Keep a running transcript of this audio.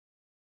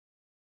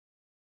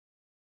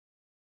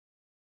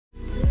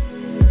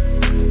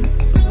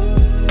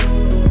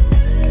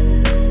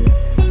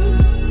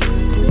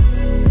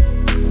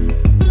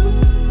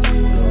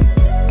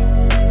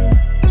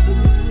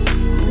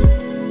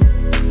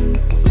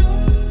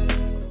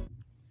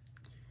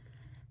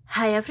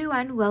Hi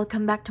everyone,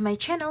 welcome back to my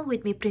channel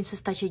with me,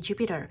 Princess Tacha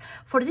Jupiter.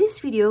 For this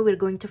video, we're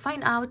going to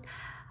find out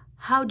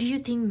how do you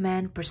think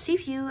men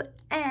perceive you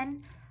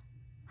and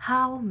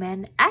how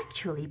men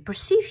actually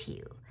perceive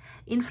you.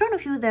 In front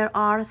of you, there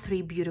are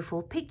three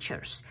beautiful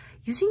pictures.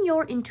 Using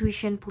your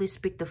intuition, please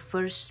pick the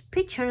first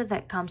picture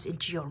that comes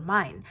into your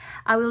mind.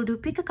 I will do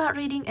pick a card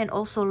reading and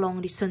also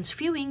long distance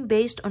viewing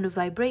based on the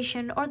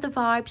vibration or the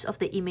vibes of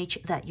the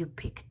image that you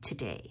pick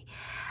today.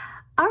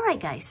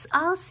 Alright guys,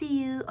 I'll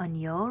see you on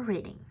your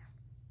reading.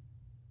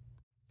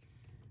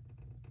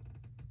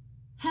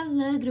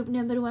 Hello group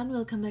number one,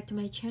 welcome back to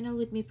my channel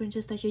with me,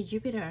 Princess Tacha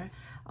Jupiter.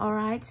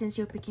 Alright, since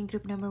you're picking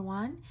group number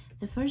one,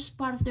 the first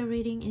part of the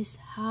reading is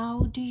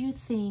how do you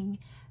think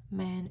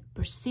men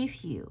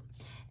perceive you?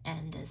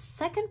 And the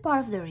second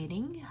part of the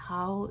reading,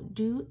 how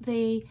do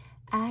they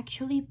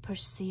actually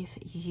perceive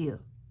you?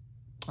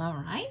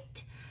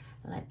 Alright,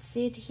 let's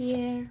sit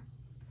here.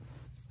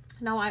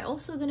 Now I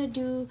also gonna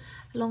do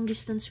long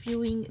distance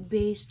viewing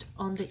based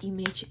on the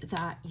image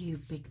that you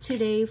picked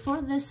today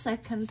for the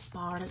second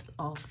part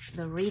of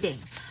the reading.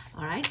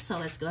 All right, so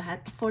let's go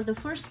ahead for the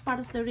first part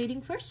of the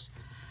reading first.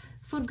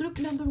 For group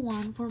number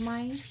one, for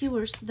my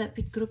viewers that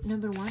pick group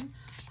number one,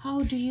 how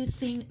do you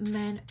think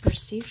men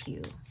perceive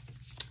you?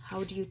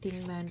 How do you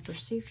think men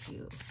perceive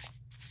you?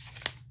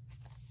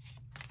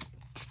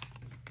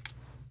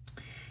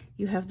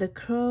 You have the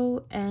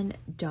crow and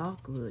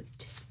dogwood.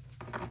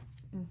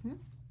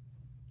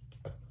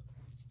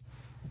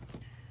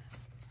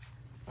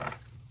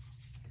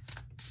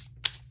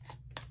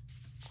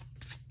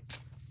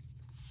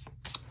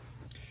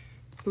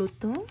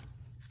 Pluto,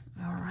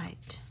 all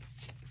right,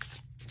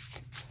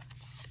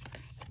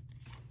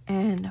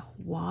 and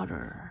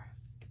water.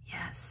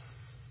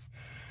 Yes,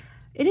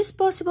 it is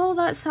possible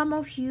that some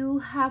of you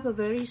have a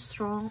very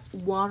strong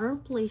water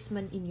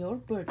placement in your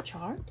birth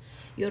chart.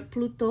 Your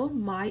Pluto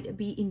might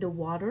be in the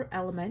water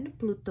element,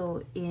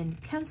 Pluto in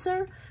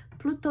Cancer,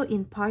 Pluto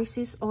in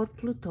Pisces, or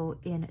Pluto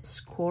in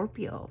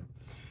Scorpio.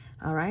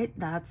 All right,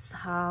 that's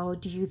how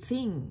do you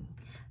think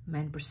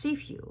men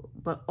perceive you,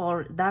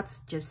 or that's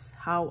just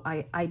how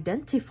I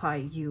identify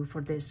you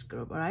for this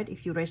group. All right,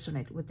 if you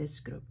resonate with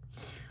this group,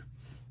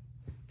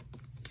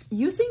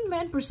 you think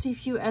men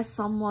perceive you as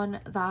someone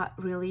that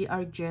really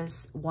are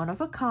just one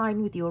of a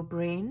kind with your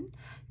brain.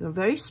 You're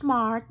very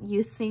smart.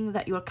 You think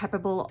that you're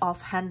capable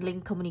of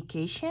handling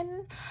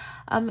communication.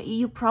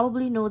 You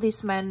probably know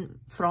this man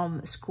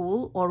from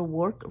school or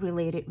work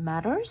related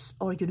matters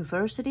or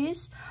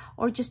universities,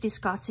 or just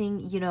discussing,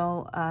 you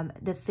know,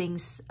 the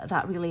things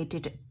that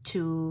related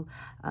to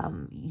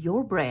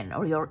your brain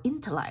or your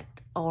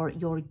intellect or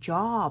your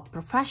job,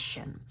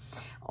 profession,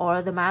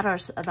 or the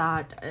matters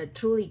that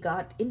truly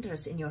got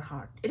interest in your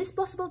heart. It is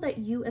possible that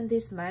you and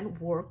this man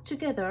work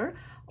together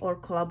or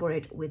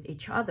collaborate with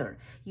each other.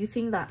 You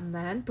think that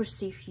men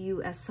perceive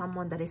you as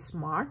someone that is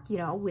smart, you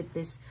know, with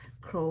this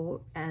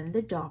crow and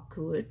the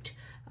dogwood.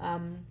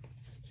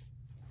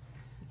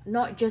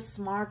 Not just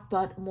smart,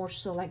 but more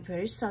so like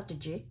very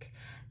strategic.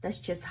 That's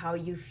just how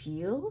you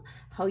feel,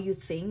 how you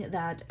think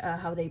that,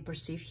 how they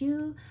perceive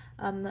you.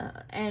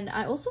 And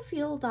I also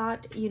feel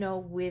that, you know,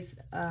 with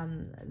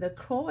the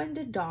crow and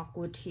the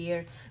dogwood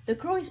here, the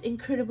crow is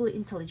incredibly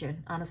intelligent,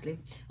 honestly.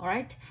 All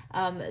right.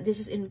 This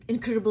is an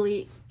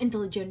incredibly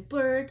intelligent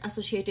bird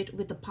associated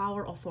with the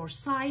power of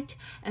foresight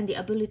and the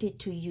ability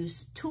to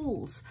use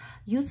tools.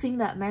 You think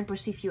that men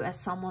perceive you as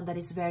someone that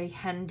is very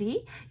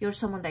handy. You're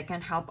someone that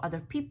can help other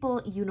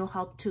people. You know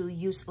how to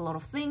use a lot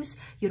of things.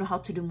 You know how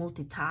to do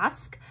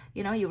multitask.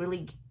 You know, you're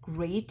really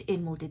great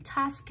in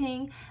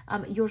multitasking.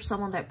 You're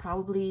someone that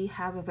probably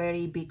have a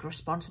very big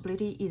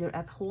responsibility either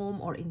at home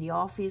or in the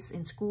office,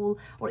 in school,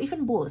 or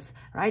even both,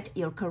 right?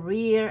 Your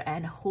career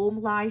and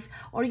home life,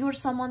 or you're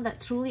someone that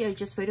truly are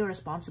just very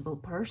responsible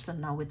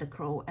person now with the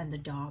crow and the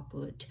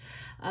dogwood.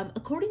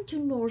 According to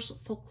Norse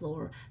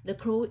folklore, the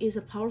crow is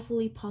a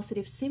powerfully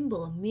positive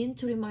symbol meant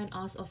to remind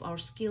us of our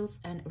skills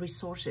and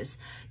resources.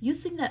 You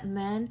think that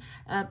men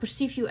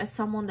perceive you as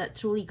someone that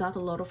truly got a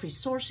lot of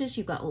resources.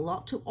 You got a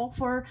lot to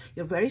offer.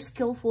 You're very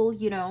skillful,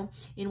 you know,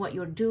 in what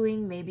you're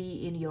doing,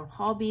 maybe in your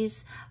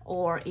hobbies,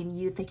 or in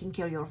you taking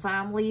care of your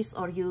families,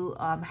 or you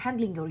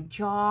handling your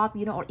job,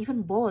 you know, or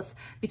even both,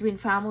 between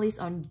families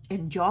and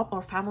job,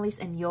 or families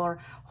and your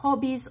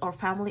hobbies, or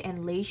family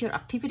and leisure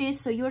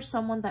activities. So you're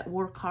someone that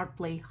work hard,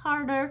 play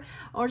harder,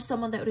 or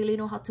someone that really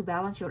know how to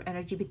balance your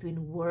energy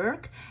between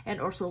work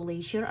and also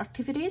leisure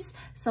activities.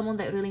 Someone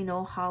that really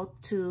know how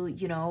to,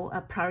 you know,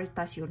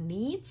 prioritize your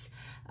needs.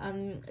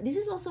 This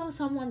is also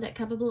someone that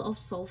capable of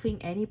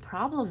solving any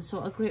problem.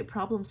 So a great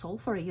problem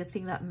solver. You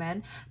think that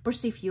men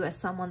perceive you as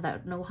someone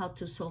that know how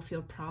to solve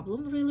your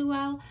problem really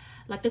well.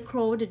 Like the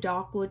crow, the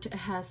dogwood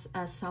has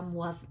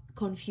somewhat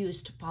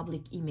confused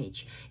public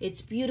image.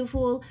 It's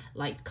beautiful,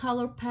 light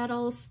color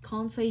petals,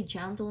 convey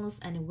gentleness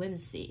and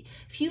whimsy.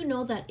 Few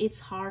know that its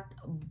hard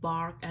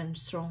bark and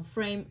strong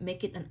frame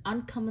make it an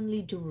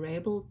uncommonly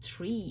durable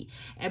tree,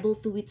 able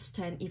to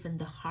withstand even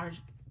the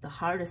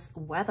hardest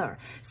weather.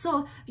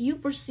 So you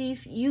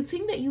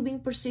think that you're being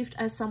perceived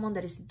as someone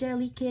that is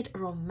delicate,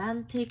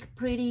 romantic,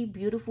 pretty,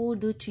 beautiful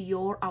due to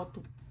your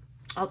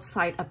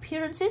outside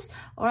appearances,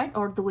 all right,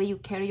 or the way you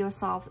carry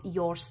yourself,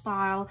 your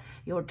style,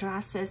 your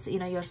dresses. You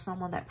know, you're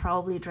someone that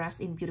probably dressed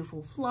in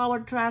beautiful flower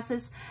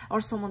dresses, or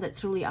someone that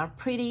truly are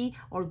pretty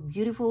or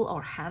beautiful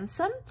or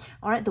handsome,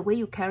 all right. The way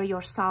you carry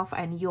yourself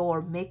and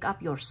your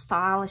makeup, your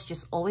style is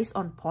just always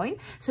on point.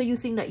 So you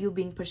think that you're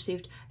being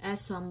perceived as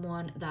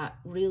someone that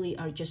really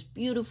are just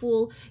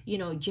beautiful, you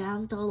know,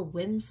 gentle,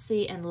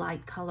 whimsy, and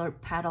light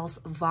colored petals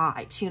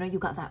vibes. You know, you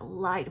got that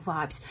light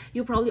vibes.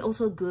 You're probably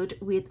also good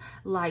with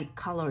light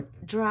colored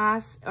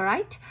dress, all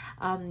right,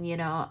 you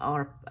know,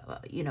 or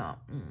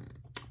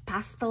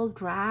pastel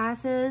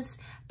dresses,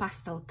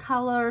 pastel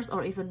colors,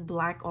 or even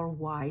black or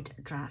white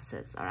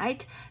dresses, all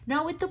right.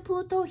 Now with the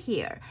Pluto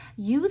here,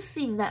 you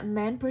think that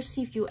men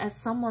perceive you as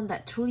someone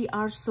that truly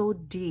are so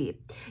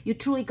deep. You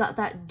truly got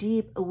that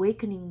deep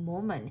awakening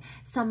moment,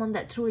 someone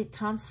that truly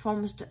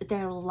transforms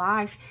their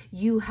life.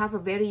 You have a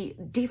very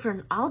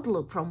different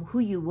outlook from who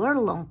you were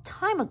a long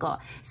time ago.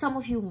 Some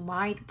of you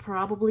might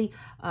probably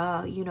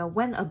you know,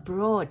 went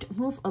abroad,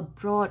 move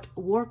abroad,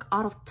 work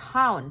out of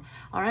town,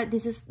 all right.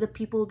 This is the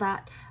people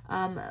that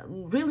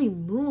really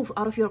move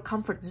out of your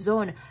comfort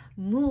zone,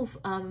 move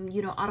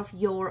you know, out of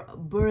your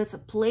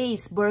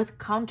birthplace, birth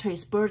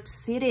countries, birth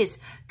cities,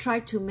 try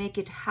to make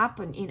it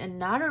happen in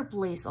another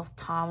place of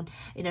town,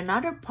 in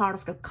another part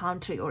of the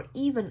country, or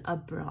even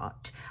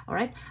abroad, all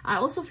right. I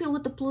also feel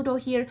with the Pluto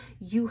here,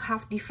 you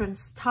have different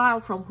style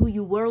from who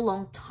you were a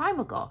long time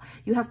ago.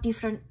 You have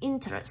different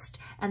interest,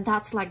 and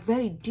that's like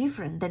very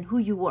different than who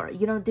you were.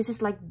 You know, this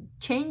is like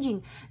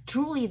changing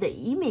truly the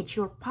image,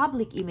 your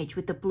public image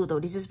with the Pluto.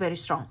 This is very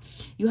strong.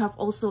 You have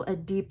also a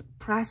deep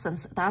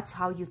presence. That's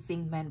how you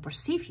think men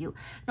perceive you.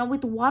 Now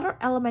with the water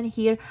element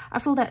here, I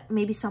feel that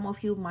maybe some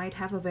of you might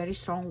have a very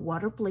strong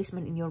water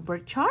placement in your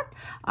birth chart.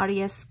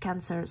 Aries,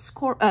 Cancer,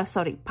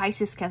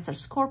 Pisces, Cancer,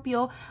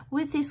 Scorpio.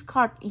 With this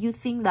card, you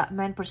think that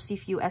men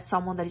perceive you as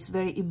someone that is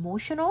very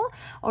emotional,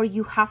 or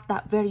you have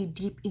that very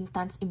deep,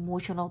 intense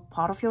emotional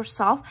part of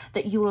yourself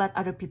that you let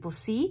other people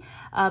see.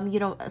 You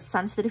know, a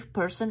sensitive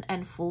person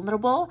and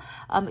vulnerable.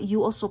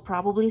 You also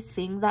probably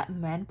think that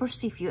men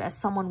perceive you as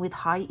someone with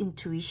high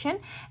intuition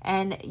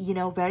and, you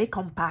know, very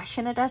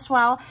compassionate as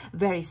well,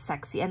 very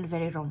sexy and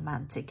very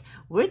romantic.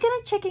 We're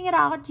gonna checking it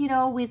out, you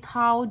know, with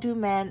how do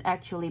men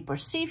actually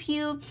perceive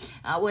you,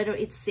 whether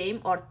it's same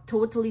or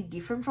totally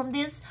different from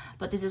this,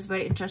 but this is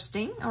very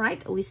interesting. All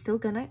right, we're still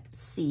gonna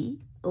see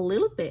a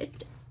little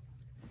bit.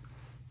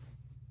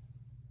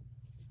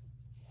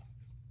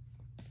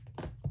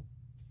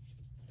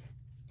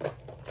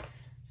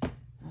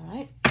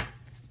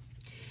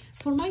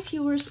 For my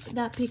viewers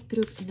that pick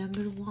group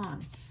number 1,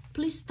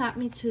 please tap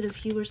me to the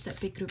viewers that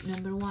pick group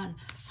number 1.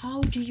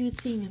 How do you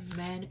think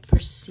men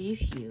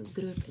perceive you?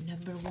 Group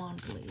number 1,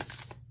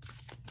 please.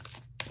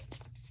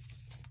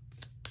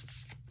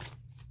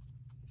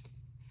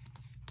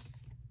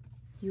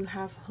 You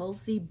have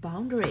healthy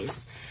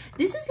boundaries.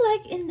 This is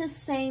like in the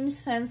same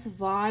sense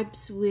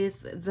vibes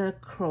with the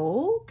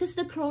crow, because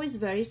the crow is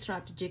very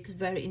strategic,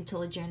 very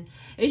intelligent.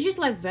 It's just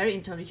like very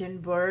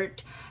intelligent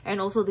bird. And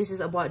also this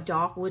is about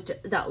dogwood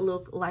that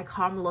look like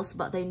harmless,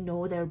 but they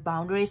know their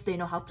boundaries. They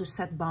know how to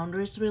set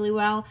boundaries really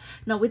well.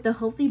 Now with the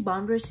healthy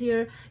boundaries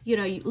here, you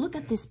know, you look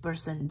at this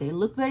person. They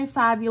look very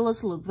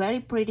fabulous, look very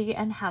pretty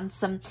and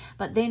handsome,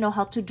 but they know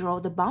how to draw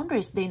the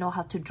boundaries. They know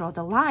how to draw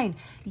the line.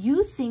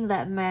 You think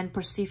that men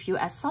perceive you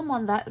as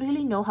someone that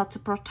really know how to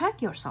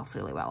protect yourself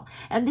really well,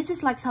 and this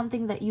is like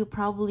something that you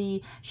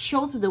probably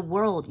show to the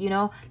world. You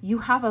know, you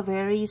have a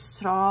very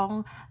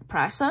strong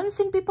presence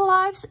in people's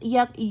lives,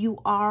 yet you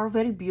are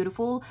very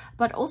beautiful,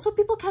 but also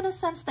people kind of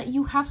sense that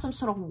you have some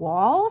sort of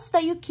walls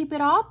that you keep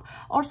it up,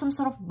 or some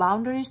sort of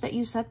boundaries that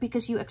you set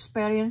because you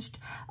experienced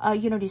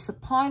you know,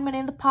 disappointment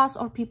in the past,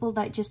 or people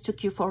that just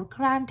took you for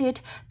granted,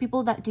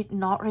 people that did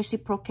not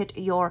reciprocate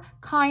your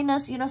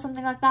kindness, you know,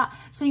 something like that.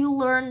 So you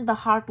learn the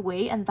hard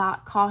way, and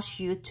that caused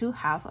you to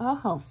have a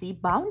healthy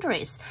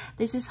boundaries.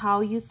 This is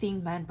how you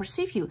think men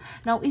perceive you.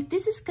 Now if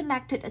this is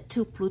connected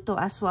to Pluto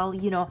as well,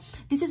 you know,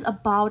 this is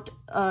about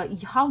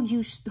how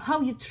you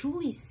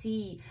truly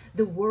see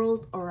the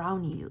world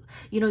around you.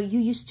 You know, you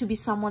used to be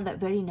someone that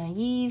very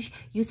naive.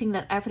 You think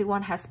that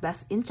everyone has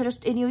best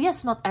interest in you.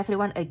 Yes, not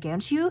everyone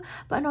against you,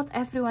 but not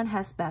everyone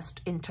has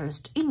best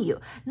interest in you.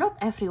 Not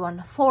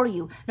everyone for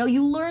you. Now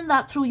you learn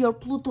that through your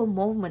Pluto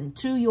moment,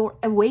 through your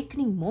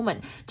awakening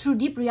moment, through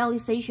deep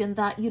realization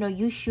that, you know,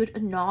 you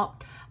should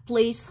not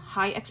place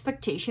high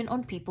expectation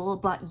on people,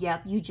 but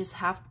yet you just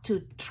have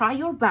to try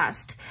your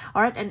best,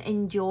 all right, and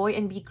enjoy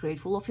and be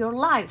grateful of your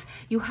life.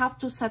 You have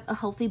to set a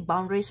healthy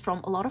boundaries from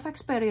a lot of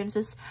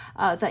experiences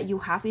that you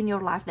have in your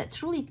life that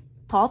truly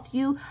taught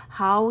you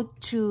how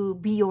to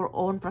be your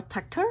own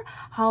protector,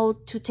 how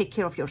to take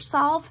care of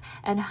yourself,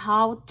 and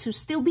how to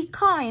still be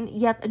kind,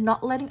 yet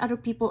not letting other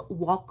people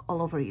walk all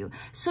over you.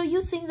 So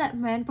you think that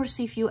men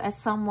perceive you as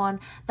someone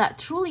that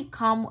truly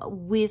come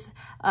with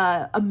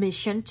a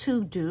mission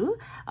to do.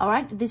 All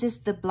right, this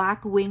is the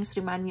black wings,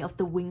 remind me of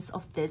the wings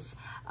of this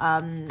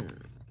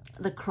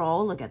the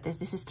crow. Look at this.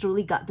 This is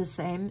truly got the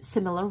same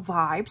similar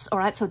vibes. All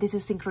right, so this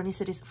is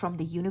synchronicities from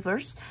the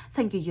universe.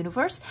 Thank you,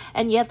 universe.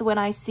 And yet when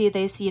I see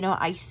this, you know,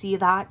 I see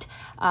that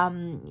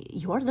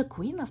you're the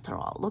queen after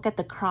all. Look at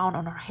the crown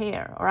on her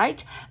hair. All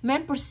right,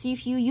 men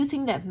perceive you, you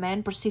think that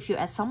men perceive you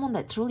as someone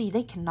that truly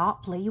they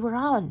cannot play you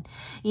around.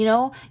 You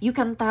know, you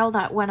can tell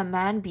that when a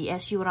man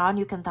BS you around,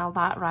 you can tell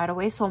that right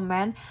away. So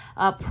men,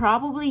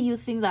 probably you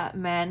think that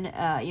men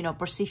you know,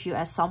 perceive you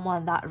as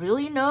someone that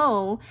really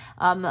know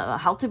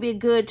how to be a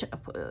good,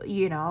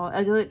 you know,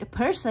 a good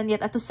person,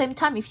 yet at the same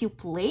time, if you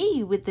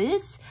play with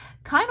this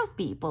kind of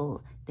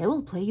people, they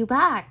will play you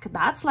back.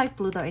 That's like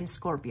Pluto in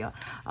Scorpio.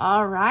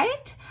 All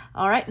right,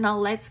 now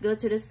let's go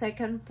to the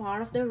second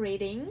part of the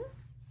reading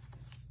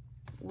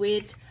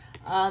with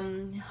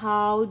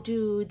how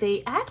do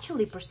they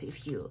actually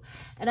perceive you.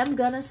 And I'm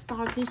gonna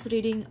start this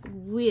reading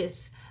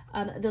with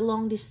the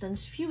long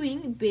distance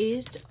viewing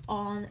based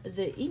on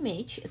the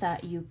image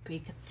that you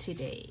pick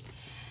today.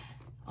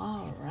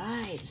 All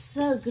right,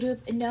 so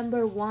group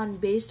number 1,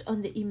 based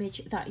on the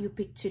image that you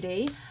picked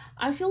today,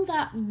 I feel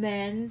that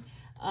men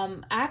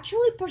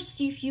actually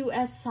perceive you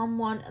as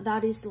someone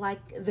that is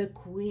like the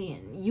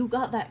queen. You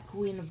got that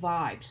queen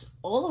vibes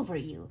all over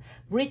you,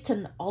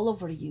 written all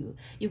over you.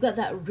 You got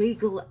that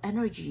regal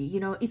energy. You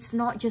know, it's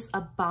not just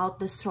about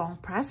the strong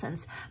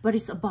presence, but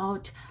it's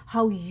about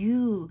how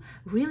you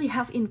really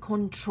have in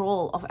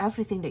control of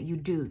everything that you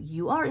do.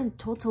 You are in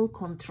total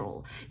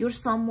control. You're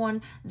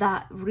someone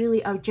that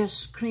really are just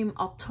scream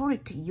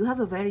authority. You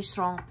have a very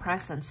strong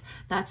presence.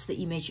 That's the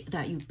image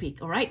that you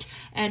pick. All right,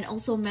 and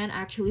also men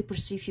actually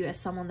perceive you as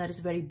someone that is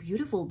very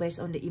beautiful based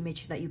on the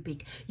image that you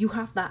pick. You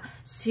have that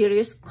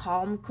serious,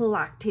 calm,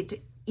 collected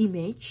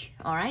image,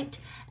 all right,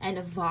 and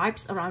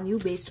vibes around you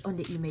based on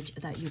the image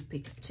that you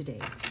pick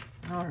today.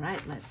 All right,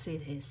 let's see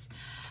this.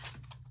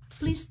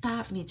 Please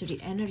tap me to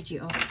the energy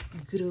of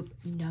group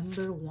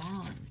number 1.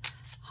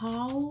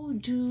 How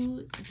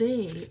do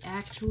they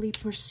actually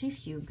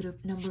perceive you?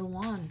 Group number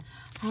 1,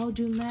 how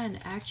do men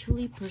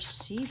actually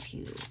perceive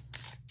you?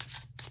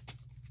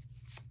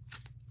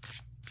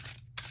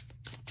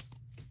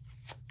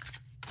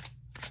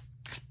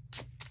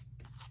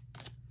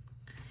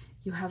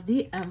 You have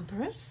the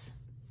Empress.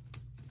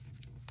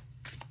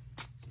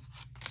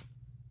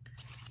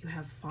 You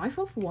have 5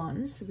 of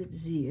Wands with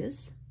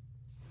zealous,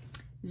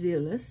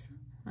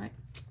 right?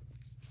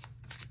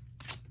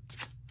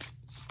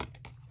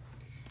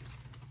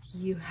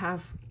 You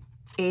have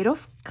 8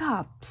 of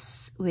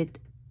Cups with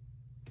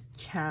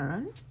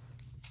Charon.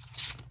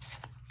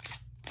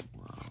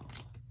 Wow.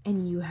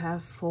 And you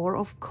have 4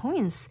 of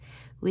Coins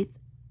with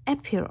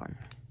Epiron.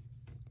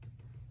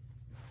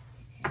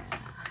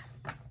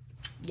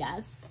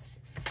 Yes,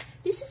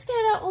 this is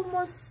kind of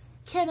almost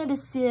kind of the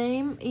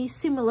same, is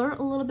similar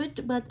a little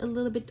bit, but a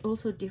little bit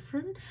also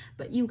different.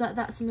 But you got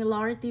that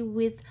similarity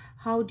with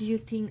how do you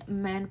think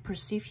men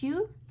perceive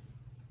you.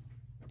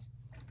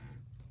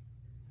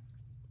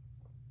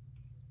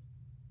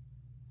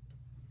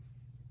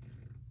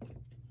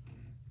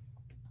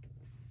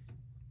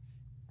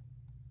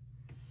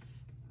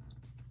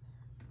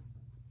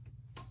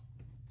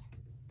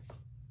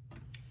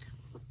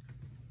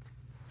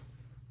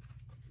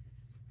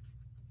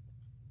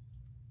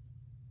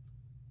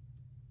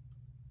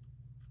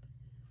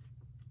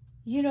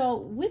 You know,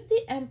 with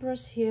the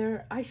Empress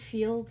here, I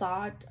feel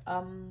that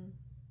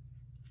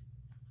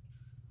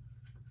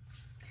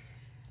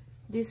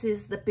this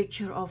is the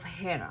picture of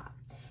Hera.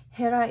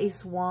 Hera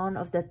is one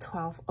of the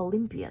 12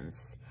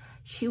 Olympians.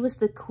 She was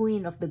the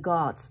queen of the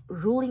gods,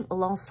 ruling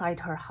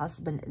alongside her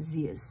husband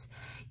Zeus.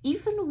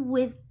 Even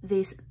with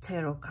this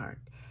tarot card,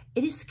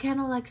 it is kind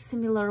of like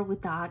similar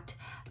with that,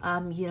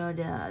 you know,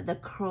 the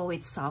crow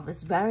itself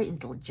is very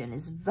intelligent,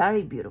 is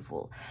very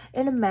beautiful.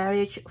 In a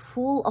marriage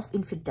full of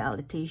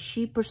infidelity,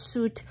 she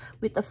pursued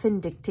with a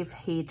vindictive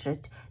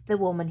hatred the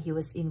woman he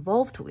was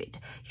involved with.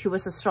 She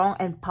was a strong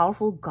and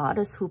powerful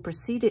goddess who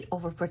presided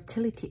over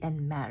fertility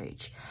and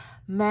marriage.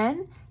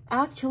 Men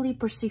actually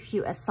perceive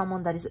you as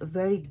someone that is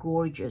very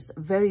gorgeous,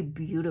 very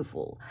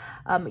beautiful.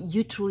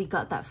 You truly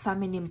got that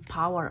feminine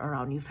power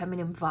around you,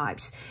 feminine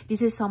vibes.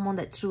 This is someone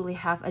that truly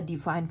have a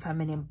divine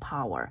feminine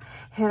power.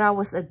 Hera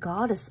was a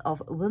goddess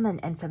of women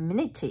and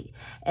femininity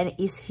and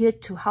is here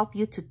to help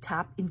you to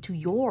tap into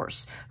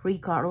yours,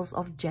 regardless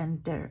of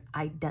gender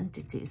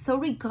identity. So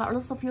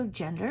regardless of your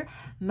gender,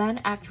 men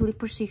actually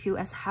perceive you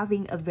as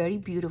having a very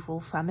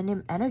beautiful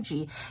feminine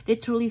energy. They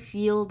truly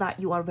feel that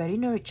you are very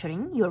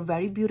nurturing, you're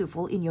very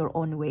beautiful in your your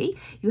own way.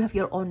 You have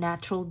your own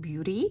natural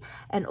beauty,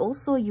 and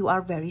also you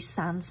are very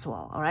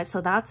sensual. All right,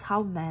 so that's how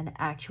men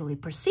actually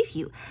perceive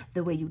you.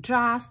 The way you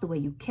dress, the way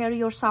you carry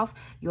yourself,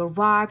 your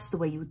vibes, the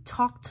way you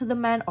talk to the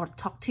men or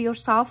talk to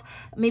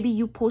yourself. Maybe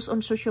you post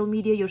on social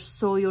media, your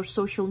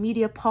social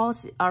media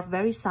posts are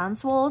very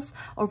sensual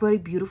or very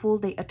beautiful.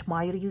 They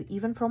admire you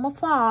even from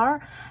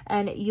afar,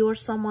 and you're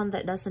someone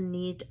that doesn't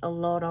need a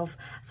lot of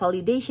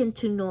validation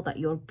to know that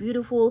you're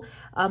beautiful.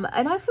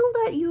 And I feel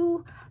that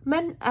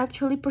men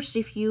actually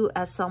perceive you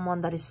as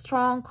someone that is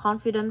strong,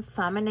 confident,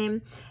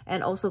 feminine,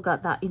 and also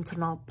got that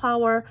internal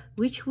power,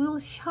 which will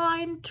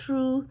shine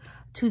through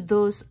to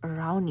those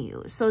around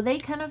you. So they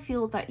kind of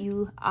feel that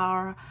you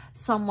are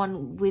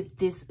someone with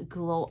this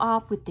glow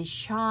up, with this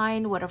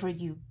shine wherever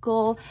you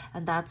go,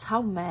 and that's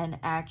how men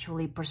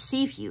actually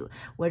perceive you,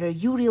 whether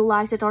you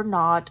realize it or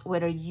not,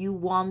 whether you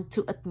want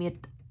to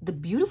admit the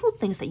beautiful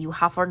things that you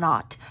have or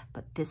not,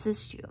 but this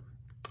is you.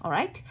 All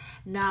right,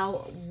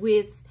 now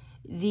with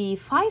the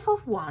Five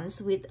of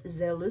Wands with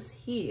Zealous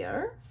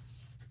here,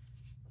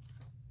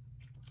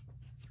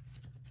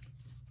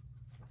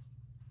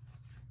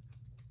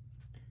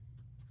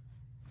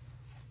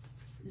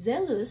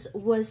 Zealous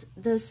was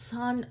the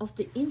son of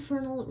the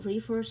infernal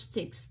river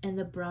Styx and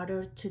the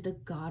brother to the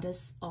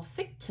goddess of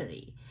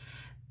victory.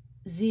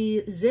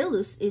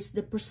 Zealous is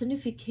the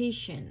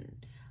personification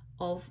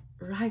of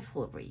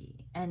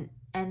rivalry and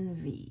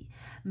envy.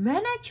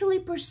 Men actually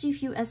perceive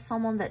you as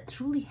someone that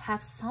truly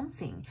have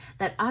something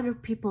that other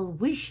people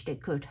wish they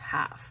could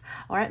have.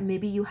 All right,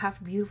 maybe you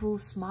have beautiful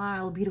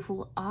smile,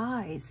 beautiful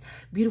eyes,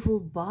 beautiful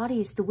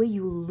bodies, the way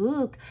you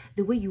look,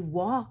 the way you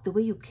walk, the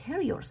way you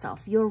carry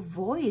yourself, your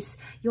voice,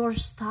 your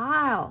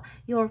style,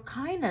 your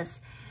kindness,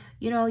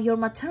 you know, your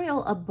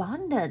material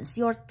abundance,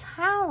 your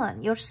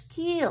talent, your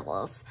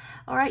skills,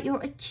 all right, your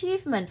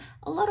achievement,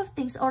 a lot of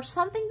things, or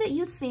something that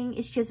you think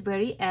is just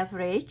very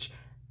average,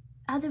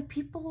 other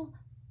people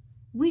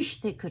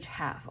wish they could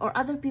have, or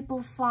other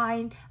people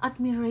find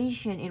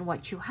admiration in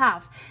what you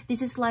have.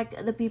 This is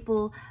like the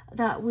people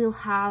that will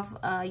have,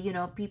 you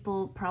know,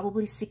 people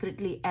probably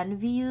secretly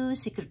envy you,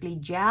 secretly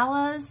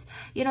jealous.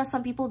 You know,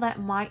 some people that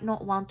might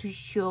not want to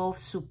show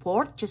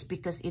support just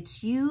because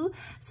it's you.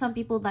 Some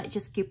people that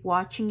just keep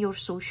watching your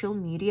social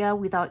media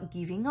without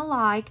giving a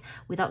like,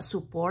 without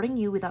supporting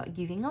you, without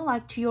giving a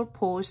like to your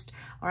post.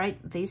 All right,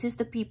 this is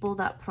the people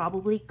that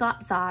probably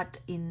got that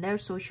in their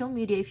social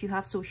media. If you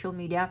have social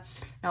media,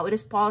 now it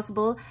is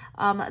possible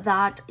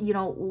that, you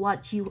know,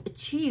 what you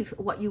achieve,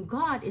 what you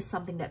got is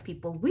something that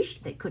people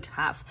wish they could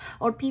have,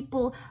 or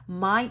people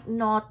might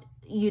not,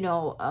 you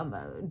know,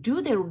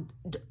 do their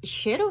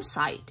shadow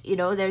side, you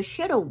know, their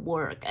shadow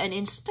work, and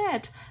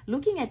instead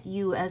looking at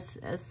you as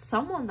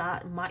someone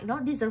that might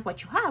not deserve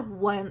what you have,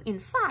 when in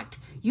fact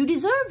you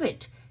deserve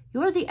it.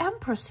 You're the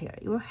empress here,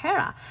 you're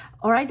Hera.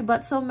 All right,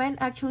 but so men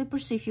actually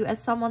perceive you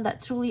as someone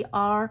that truly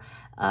are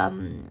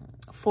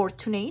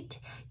fortunate.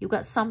 You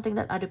got something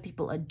that other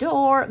people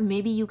adore.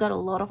 Maybe you got a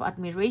lot of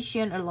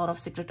admiration, a lot of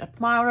secret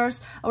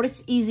admirers, or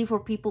it's easy for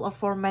people or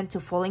for men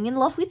to falling in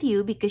love with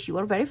you because you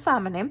are very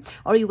feminine,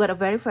 or you got a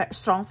very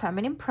strong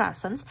feminine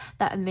presence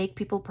that make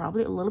people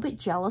probably a little bit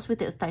jealous with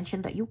the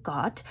attention that you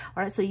got.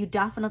 All right, so you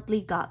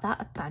definitely got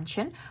that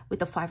attention with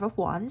the Five of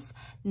Wands.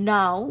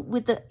 Now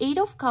with the Eight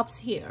of Cups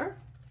here,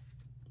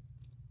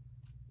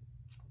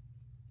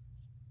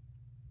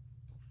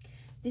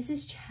 this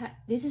is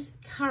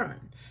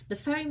Charon, the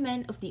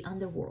ferryman of the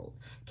underworld.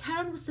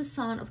 Charon was the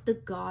son of the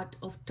god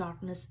of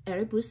darkness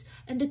Erebus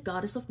and the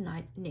goddess of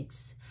night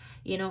Nyx.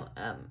 You know,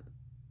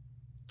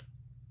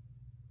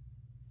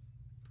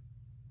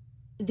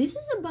 this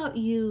is about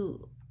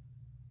you.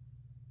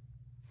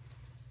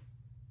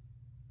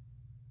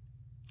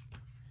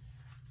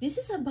 This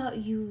is about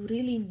you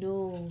really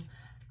know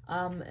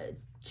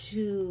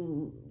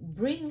to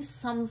bring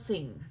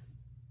something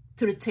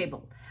to the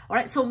table. All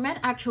right, so men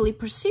actually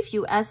perceive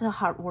you as a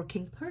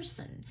hardworking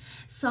person,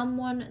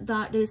 someone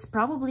that is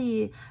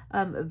probably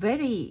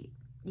very,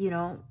 you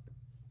know,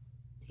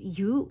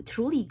 you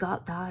truly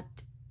got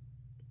that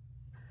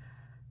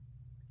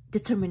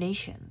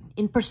determination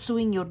in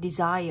pursuing your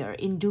desire,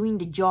 in doing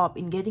the job,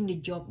 in getting the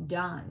job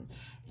done.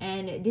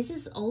 And this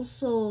is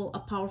also a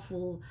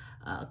powerful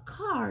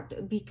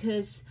card,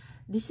 because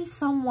this is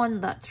someone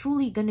that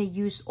truly gonna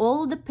use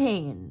all the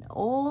pain,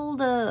 all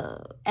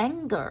the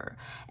anger,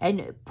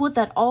 and put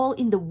that all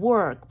in the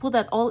work, put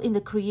that all in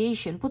the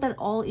creation, put that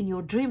all in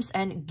your dreams,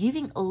 and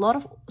giving a lot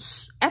of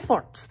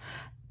efforts,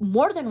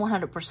 more than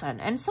 100%.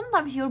 And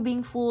sometimes you're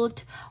being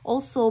fooled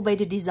also by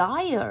the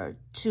desire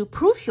to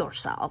prove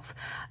yourself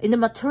in the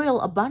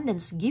material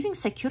abundance, giving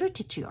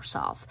security to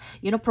yourself,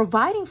 you know,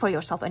 providing for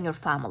yourself and your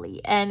family.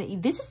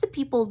 And this is the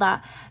people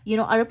that, you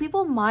know, other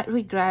people might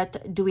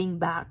regret doing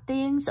bad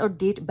things or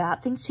did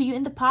bad things to you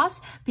in the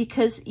past,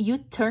 because you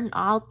turn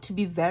out to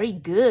be very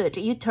good.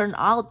 You turn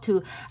out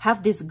to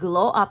have this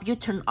glow up. You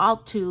turn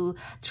out to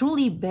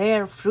truly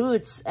bear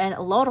fruits, and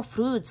a lot of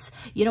fruits,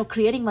 you know,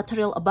 creating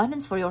material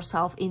abundance for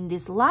yourself in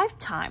this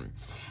lifetime.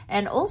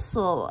 And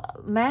also,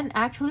 men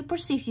actually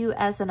perceive you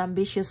as an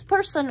ambitious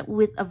person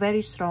with a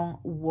very strong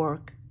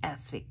work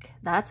ethic.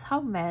 That's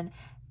how men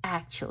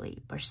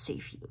actually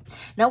perceive you.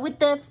 Now with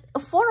the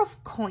Four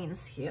of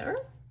Coins here,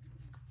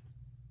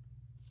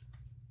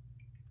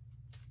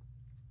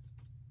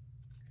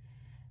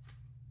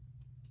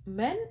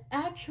 men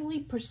actually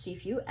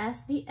perceive you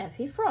as the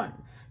Epiphron,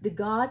 the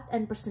god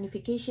and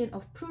personification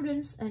of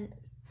prudence, and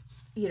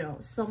you know,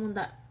 someone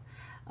that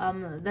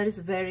that is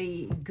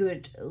very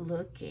good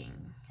looking.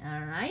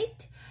 All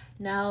right,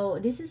 now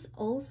this is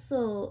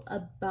also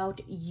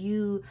about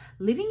you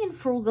living in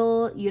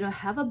frugal, you know,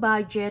 have a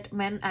budget.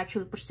 Men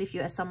actually perceive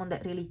you as someone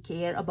that really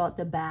care about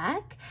the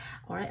bag,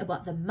 all right,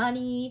 about the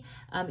money.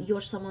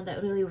 You're someone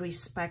that really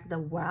respect the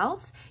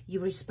wealth, you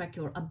respect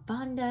your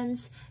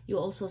abundance. You're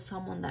also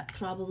someone that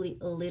probably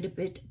a little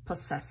bit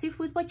possessive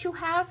with what you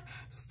have,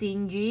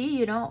 stingy,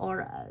 you know,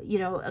 or you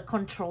know,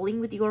 controlling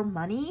with your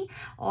money,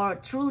 or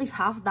truly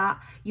have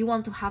that, you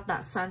want to have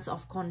that sense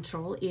of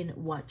control in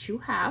what you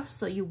have,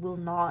 so you will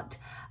not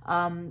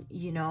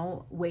you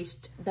know,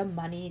 waste the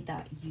money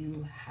that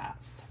you have.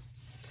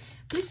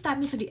 Please tap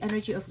me to the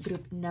energy of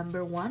group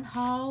number 1.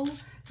 How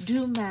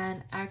do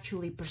men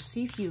actually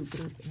perceive you?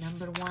 Group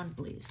number 1,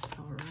 please.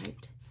 All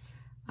right,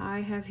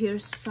 I have here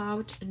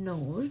South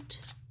Node,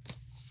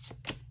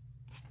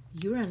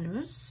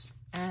 Uranus,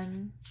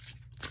 and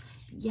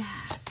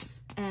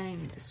yes,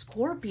 and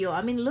Scorpio.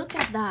 I mean, look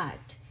at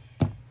that.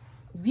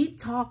 We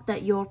talked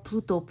that your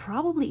Pluto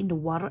probably in the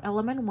water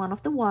element. One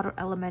of the water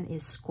element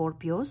is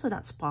Scorpio, so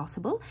that's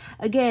possible.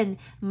 Again,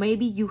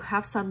 maybe you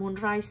have Sun, Moon,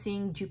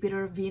 Rising,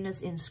 Jupiter,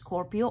 Venus in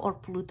Scorpio, or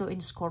Pluto in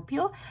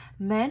Scorpio.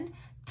 Men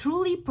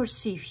truly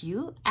perceive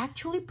you,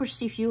 actually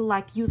perceive you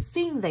like you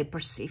think they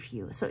perceive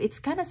you. So it's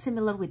kind of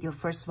similar with your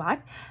first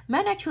vibe.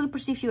 Men actually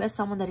perceive you as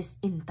someone that is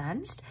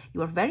intense.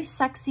 You are very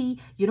sexy.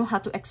 You know how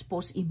to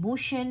expose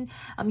emotion.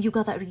 You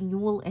got that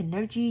renewal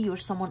energy. You're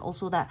someone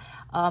also that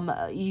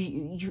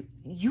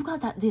you got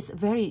that this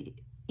very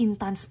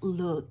intense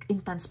look,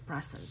 intense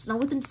presence. Now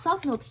within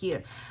South Node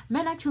here,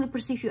 men actually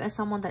perceive you as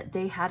someone that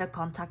they had a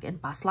contact in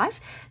past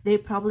life. They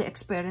probably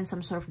experienced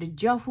some sort of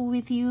deja vu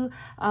with you,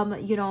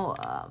 you know,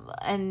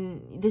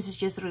 and this is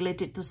just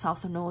related to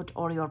South Node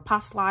or your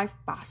past life,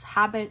 past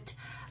habit.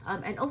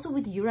 And also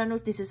with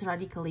Uranus, this is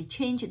radically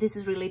changed. This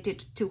is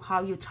related to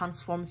how you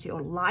transformed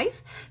your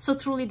life. So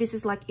truly, this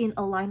is like in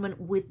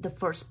alignment with the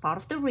first part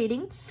of the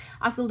reading.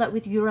 I feel that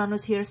with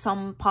Uranus here,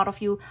 some part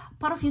of you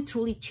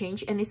truly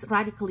changed, and it's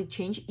radically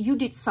changed. You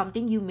did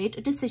something, you made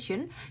a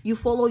decision, you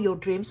follow your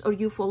dreams, or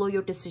you follow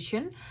your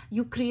decision.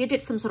 You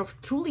created some sort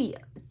of truly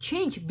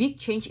change, big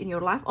change in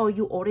your life, or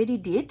you already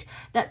did,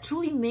 that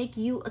truly make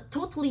you a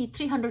totally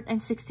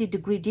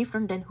 360-degree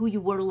different than who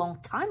you were a long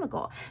time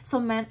ago. So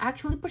men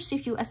actually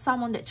perceive you as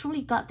someone that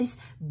truly got this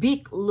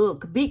big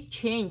look, big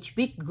change,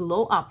 big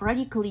glow up,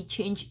 radically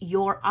change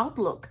your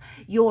outlook,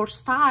 your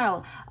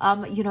style,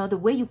 you know, the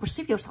way you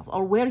perceive yourself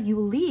or where you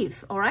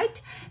live. All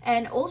right,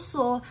 and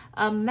also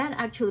men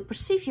actually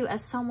perceive you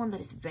as someone that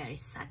is very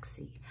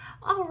sexy.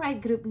 All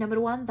right, group number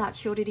 1,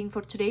 that's your reading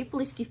for today.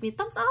 Please give me a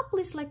thumbs up,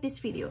 please like this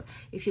video.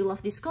 If you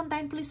love this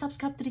content, please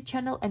subscribe to the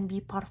channel and be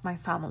part of my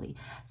family.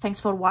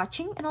 Thanks for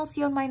watching, and I'll see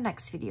you on my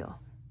next video.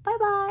 Bye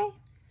bye.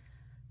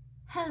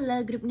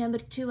 Hello, group number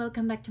 2.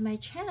 Welcome back to my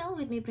channel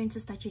with me,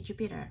 Princess Tacha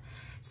Jupiter.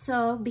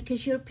 So,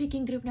 because you're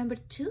picking group number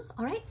 2,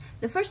 all right,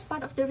 the first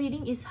part of the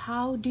reading is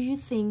how do you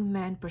think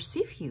men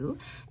perceive you?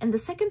 And the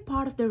second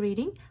part of the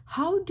reading,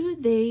 how do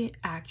they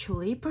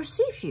actually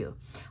perceive you?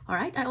 All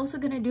right, I'm also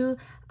gonna do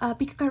a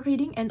pick a card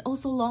reading and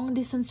also long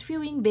distance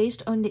viewing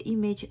based on the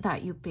image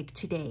that you pick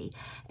today.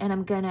 And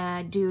I'm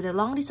gonna do the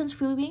long distance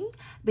viewing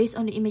based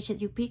on the image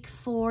that you pick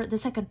for the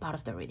second part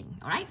of the reading.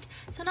 All right,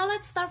 so now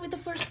let's start with the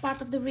first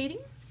part of the reading.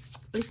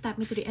 Please tap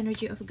me to the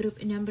energy of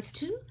group number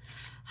 2.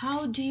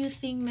 How do you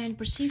think men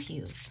perceive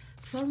you?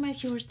 For my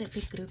viewers that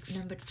pick group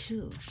number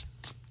 2.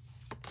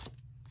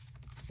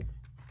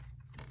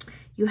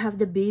 You have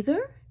the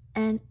beaver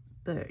and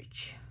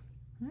birch.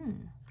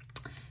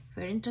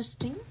 Very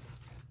interesting.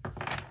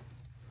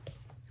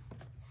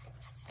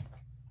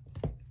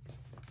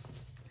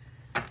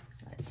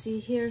 Let's see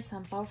here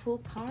some powerful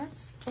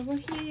cards over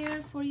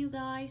here for you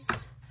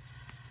guys.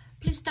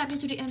 Please tap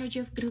into the energy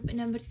of group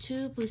number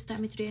 2. Please tap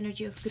into the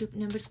energy of group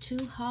number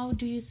 2. How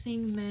do you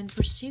think men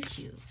perceive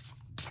you?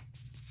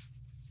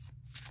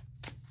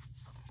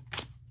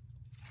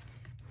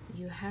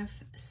 You have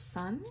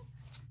Sun.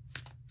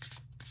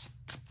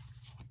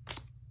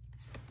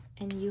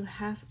 And you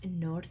have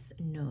North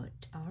Node.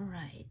 All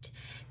right.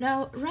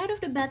 Now, right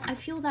off the bat, I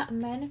feel that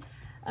men...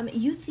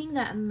 you think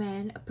that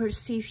men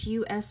perceive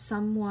you as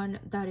someone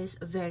that is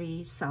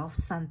very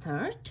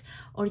self-centered,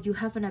 or you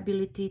have an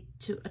ability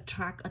to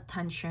attract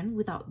attention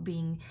without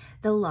being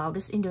the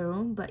loudest in the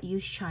room, but you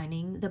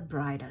shining the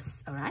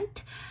brightest. All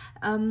right.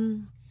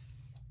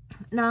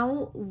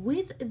 Now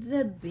with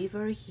the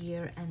beaver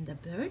here and the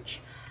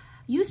birch,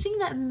 You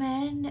think that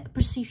men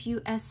perceive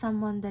you as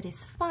someone that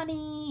is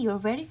funny, you're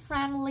very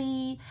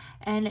friendly,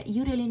 and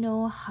you really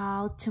know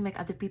how to make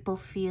other people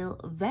feel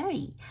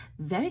very,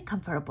 very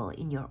comfortable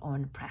in your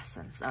own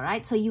presence. All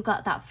right, so you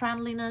got that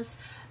friendliness,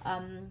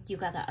 you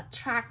got that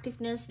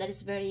attractiveness that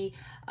is very,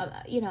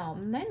 you know,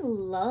 men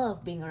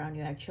love being around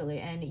you actually,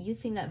 and you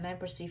think that men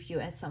perceive you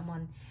as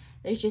someone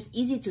that is just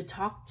easy to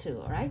talk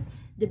to. All right,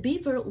 the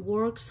beaver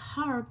works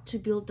hard to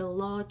build the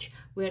lodge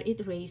where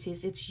it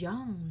raises its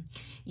young.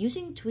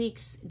 Using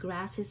twigs,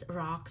 grasses,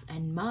 rocks,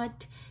 and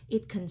mud,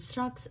 it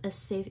constructs a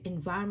safe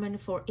environment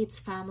for its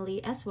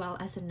family as well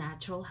as a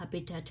natural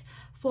habitat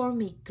for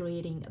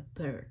migrating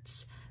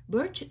birds.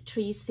 Birch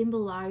trees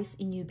symbolize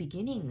new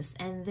beginnings,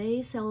 and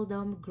they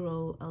seldom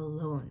grow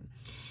alone.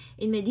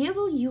 In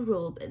medieval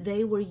Europe,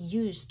 they were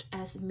used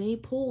as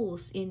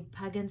maypoles in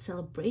pagan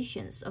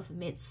celebrations of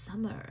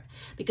midsummer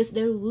because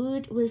their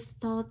wood was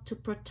thought to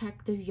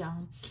protect the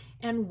young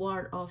and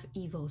ward off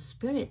evil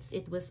spirits.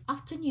 It was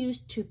often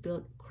used to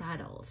build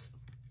cradles.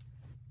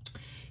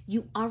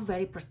 You are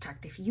very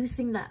protective. You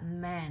think that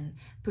men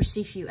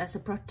perceive you as a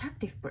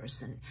protective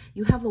person.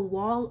 You have a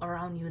wall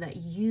around you that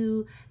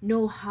you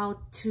know how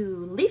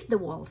to lift the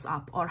walls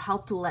up or how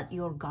to let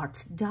your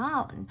guards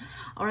down.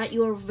 All right,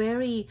 you are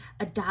very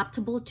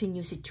adaptable to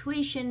new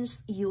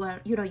situations. You're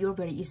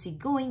very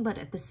easygoing, but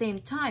at the same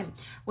time,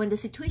 when the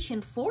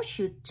situation forces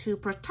you to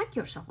protect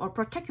yourself or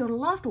protect your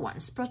loved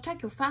ones,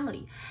 protect your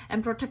family,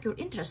 and protect your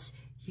interests,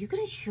 you're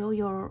gonna show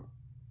your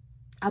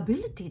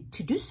ability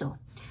to do so.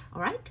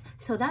 All right,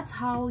 so that's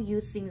how you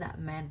think that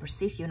men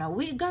perceive you. Now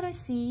we're gonna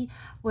see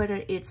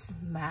whether it's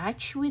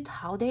matched with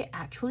how they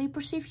actually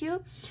perceive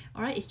you.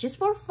 All right, it's just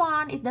for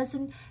fun. It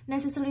doesn't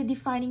necessarily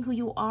defining who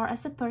you are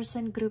as a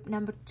person. Group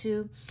number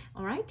 2.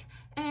 All right,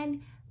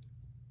 and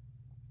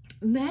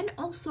men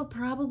also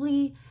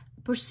probably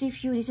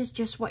perceive you, this is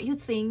just what you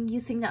think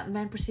that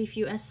men perceive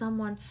you as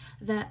someone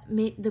that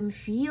make them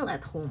feel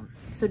at home.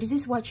 So this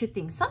is what you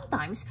think.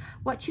 Sometimes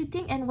what you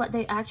think and what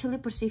they actually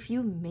perceive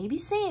you may be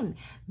same,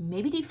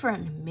 maybe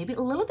different, maybe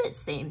a little bit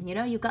same, you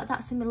know, you got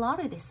that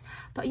similarities,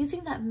 but you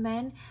think that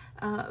men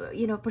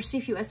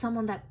perceive you as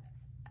someone that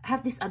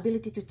have this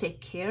ability to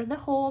take care of the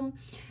home,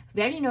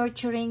 very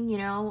nurturing, you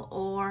know,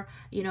 or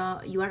you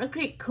are a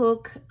great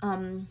cook,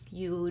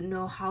 you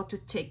know how to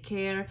take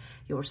care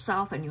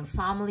yourself and your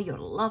family, your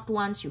loved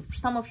ones.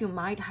 Some of you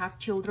might have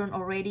children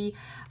already.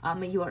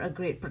 You are a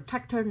great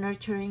protector,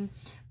 nurturing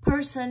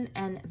person,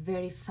 and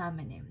very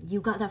feminine. You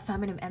got that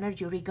feminine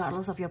energy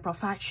regardless of your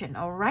profession.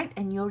 All right,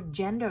 and your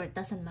gender, it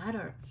doesn't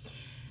matter.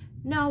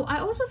 Now I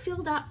also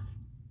feel that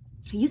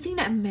you think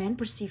that men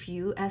perceive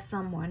you as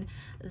someone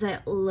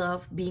that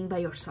love being by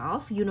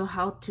yourself. You know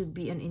how to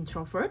be an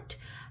introvert.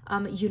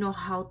 You know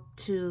how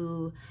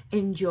to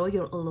enjoy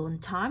your alone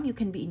time. You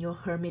can be in your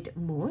hermit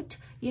mode,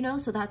 you know,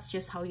 so that's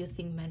just how you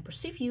think men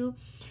perceive you.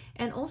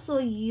 And also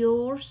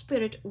your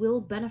spirit will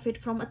benefit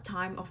from a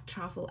time of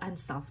travel and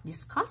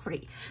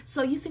self-discovery.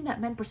 So you think that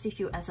men perceive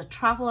you as a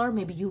traveler.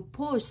 Maybe you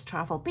post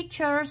travel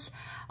pictures,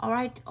 all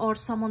right, or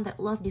someone that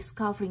love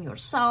discovering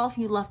yourself.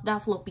 You love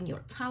developing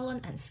your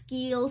talent and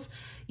skills.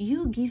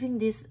 You giving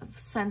this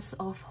sense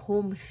of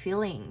home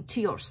feeling to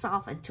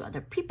yourself and to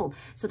other people.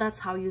 So that's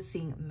how you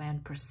think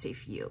men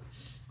perceive you.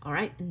 All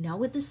right, now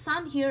with the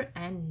sun here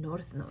and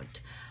north node.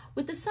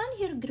 With the sun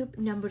here, group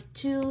number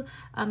 2,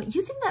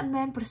 you think that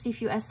men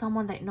perceive you as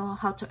someone that know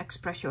how to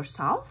express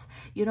yourself.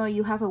 You know,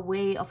 you have a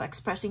way of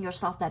expressing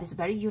yourself that is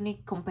very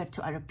unique compared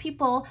to other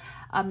people.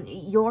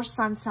 Your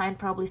sun sign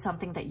probably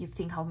something that you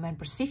think how men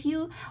perceive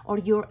you, or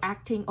you're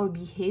acting or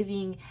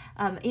behaving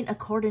in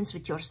accordance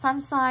with your sun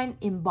sign,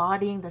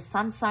 embodying the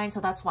sun sign. So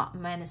that's what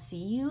men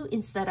see you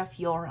instead of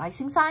your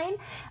rising sign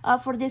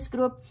for this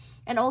group.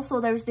 And also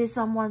there's this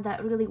someone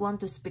that really want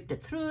to speak the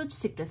truth,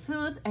 seek the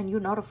truth, and you're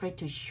not afraid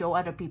to show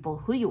other people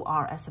who you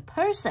are as a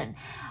person.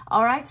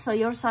 All right, so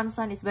your sun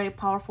sign is very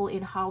powerful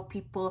in how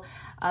people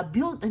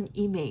build an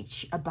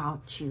image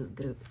about you,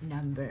 group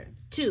number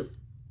 2.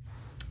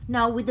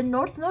 Now with the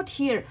north node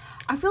here,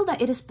 I feel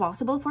that it is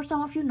possible for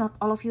some of you, not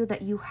all of you,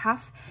 that you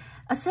have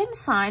a same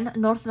sign,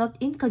 north node,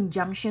 in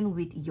conjunction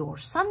with your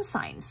sun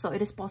sign. So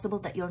it is possible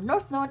that your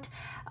north node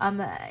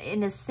in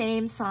the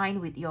same sign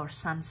with your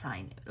sun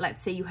sign.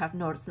 Let's say you have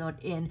north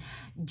node in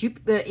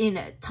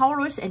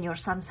Taurus and your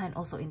sun sign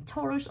also in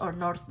Taurus, or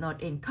north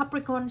node in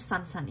Capricorn,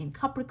 sun sign in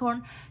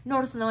Capricorn,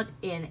 north node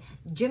in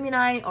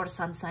Gemini, or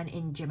sun sign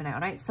in Gemini.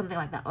 All right, something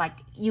like that. Like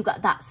you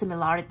got that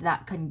similarity,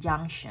 that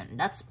conjunction.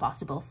 That's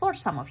possible for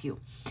some of you.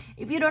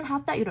 If you don't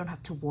have that, you don't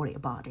have to worry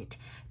about it.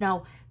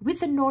 Now with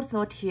the north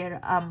node here,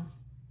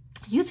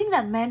 you think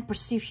that men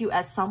perceive you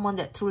as someone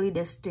that truly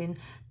destined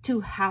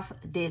to have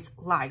this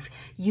life.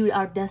 You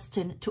are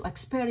destined to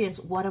experience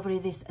whatever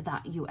it is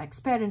that you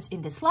experience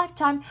in this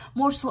lifetime,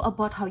 more so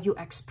about how you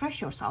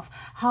express yourself,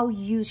 how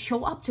you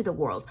show up to the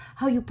world,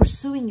 how you're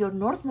pursuing your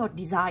North Node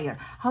desire,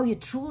 how you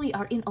truly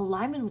are in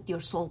alignment with your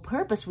soul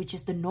purpose, which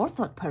is the North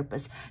Node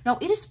purpose. Now,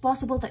 it is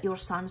possible that your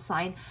sun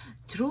sign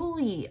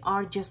truly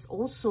are just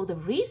also the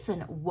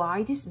reason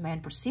why this man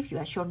perceive you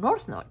as your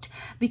North Node,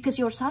 because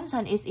your sun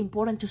sign is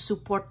important to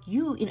support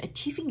you in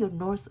achieving your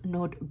North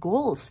Node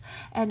goals,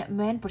 and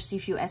men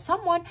perceive you as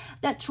someone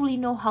that truly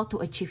know how to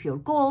achieve your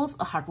goals,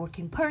 a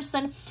hardworking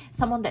person,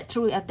 someone that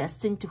truly are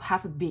destined to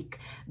have big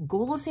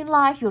goals in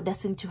life. You're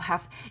destined to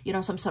have, you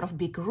know, some sort of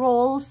big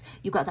roles.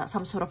 You got that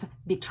some sort of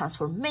big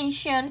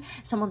transformation,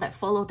 someone that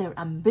follow their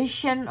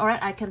ambition. All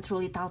right, I can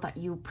truly tell that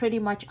you pretty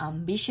much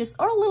ambitious,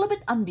 or a little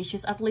bit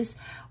ambitious at least,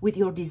 with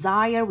your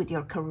desire, with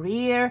your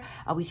career,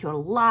 with your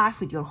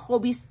life, with your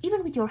hobbies,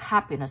 even with your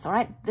happiness. All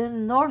right, the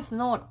North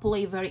Node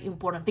play a very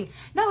important thing.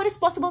 Now, it is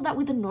possible that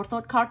with the North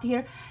Node card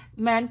here,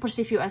 men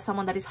perceive you as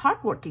someone that is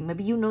hardworking.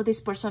 Maybe you know this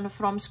person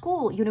from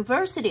school,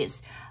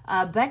 universities,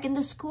 back in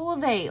the school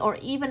day, or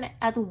even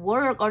at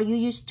work, or you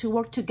used to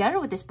work together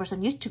with this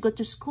person, used to go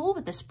to school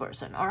with this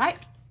person. All right.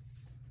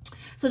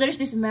 So there's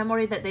this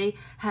memory that they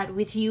had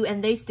with you,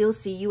 and they still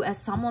see you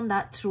as someone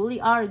that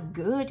truly are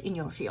good in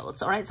your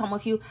fields. All right. Some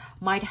of you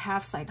might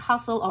have side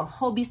hustle or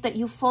hobbies that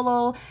you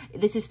follow.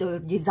 This is your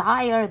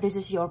desire. This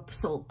is your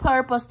soul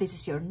purpose. This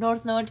is your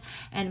North Node,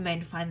 and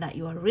men find that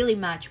you are really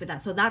matched with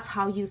that. So that's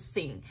how you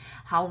think,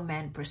 how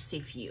men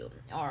perceive you.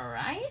 All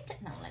right.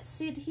 Now let's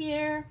sit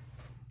here.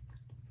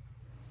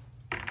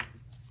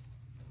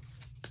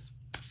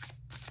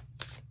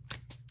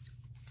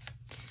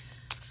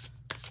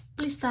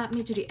 Please tap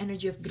me to the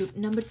energy of group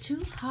number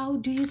 2. How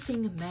do you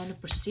think men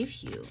perceive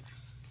you?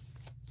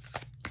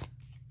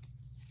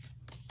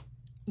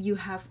 You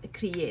have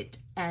create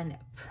and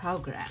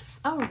progress.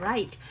 All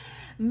right.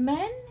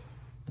 Men,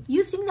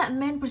 you think that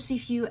men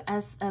perceive you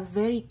as a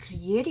very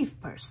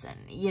creative person,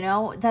 you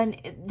know, then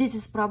this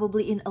is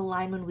probably in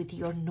alignment with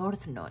your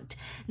North Node.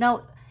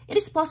 Now, it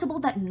is possible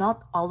that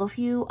not all of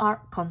you are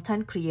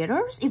content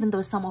creators, even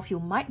though some of you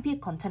might be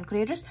content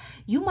creators.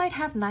 You might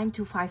have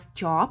 9-to-5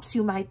 jobs.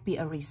 You might be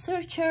a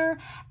researcher,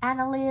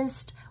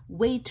 analyst,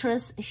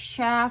 waitress,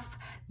 chef,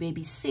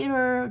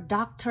 babysitter,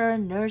 doctor,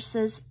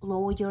 nurses,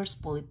 lawyers,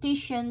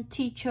 politicians,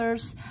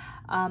 teachers,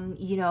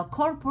 you know,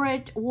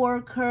 corporate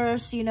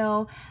workers, you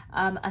know,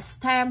 a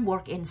STEM,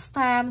 work in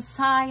STEM,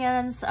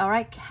 science, all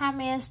right,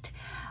 chemist,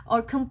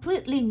 or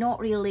completely not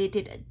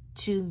related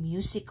to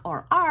music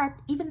or art,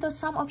 even though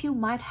some of you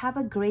might have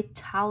a great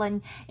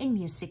talent in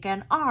music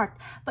and art,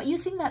 but you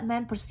think that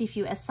men perceive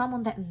you as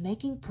someone that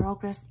making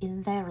progress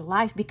in their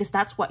life, because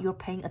that's what you're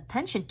paying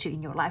attention to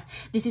in your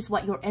life. This is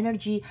what your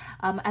energy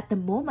at the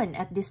moment,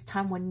 at this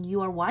time when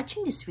you are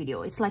watching this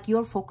video, it's like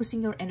you're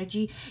focusing your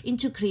energy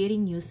into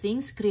creating new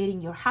things,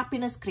 creating your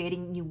happiness,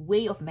 creating new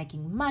way of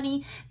making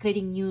money,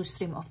 creating new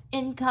stream of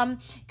income,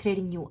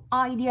 creating new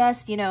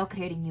ideas, you know,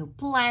 creating new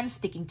plans,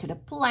 sticking to the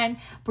plan,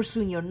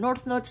 pursuing your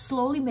North Node,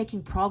 slowly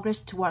making progress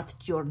towards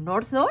your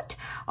North Node,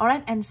 all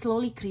right, and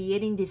slowly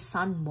creating this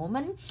sun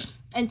moment,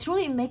 and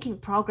truly making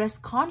progress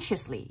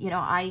consciously. You know,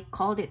 I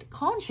called it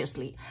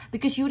consciously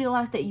because you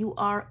realize that you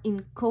are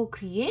in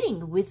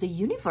co-creating with the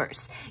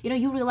universe. You know,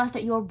 you realize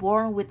that you're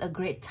born with a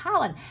great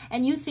talent,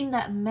 and you think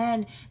that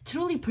men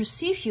truly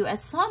perceive you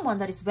as someone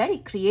that is very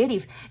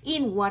creative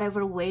in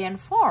whatever way and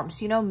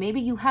forms. You know, maybe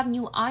you have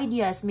new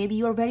ideas, maybe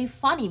you're very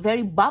funny,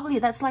 very bubbly.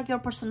 That's like your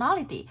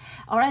personality,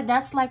 all right?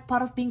 That's like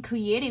part of being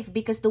creative,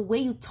 because the way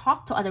you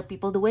talk to other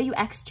people, the way you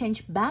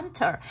exchange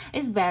banter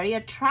is very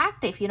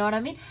attractive. You know what I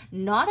mean?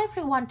 Not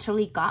everyone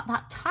truly got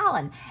that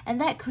talent, and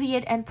that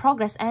create and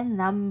progress. And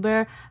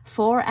number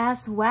 4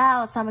 as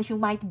well, some of you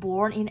might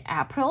born in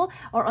April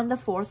or on the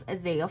 4th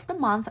day of the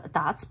month.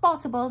 That's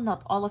possible.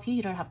 Not all of you,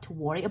 you don't have to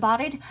worry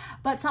about it,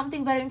 but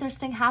something very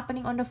interesting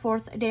happening on the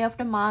 4th day of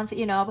the month,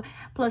 you know,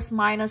 plus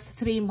minus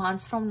 3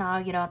 months from now.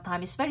 You know,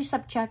 time is very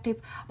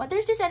subjective, but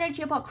there's this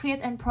energy about create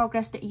and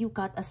progress that you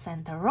got a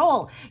center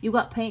role. You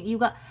got pain, you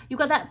got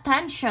that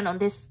tension on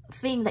this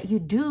thing that you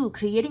do,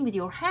 creating with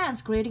your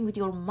hands, creating with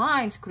your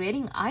minds,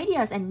 creating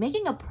ideas and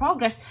making a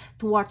progress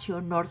towards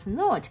your North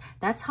Node.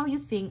 That's how you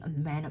think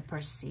men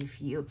perceive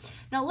you.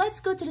 Now let's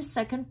go to the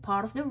second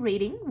part of the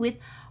reading with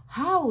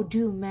how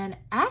do men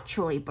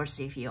actually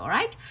perceive you, all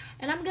right?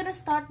 And I'm gonna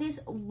start this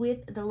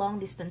with the long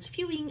distance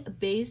viewing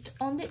based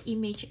on the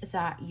image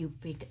that you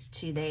picked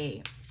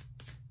today.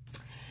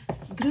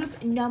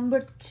 Group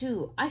number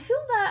 2. I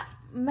feel that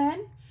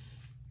men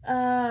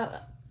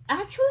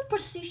actually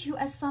perceive you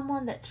as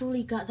someone that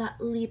truly got that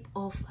leap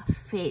of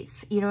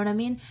faith. You know what I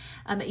mean?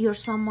 You're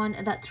someone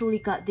that truly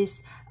got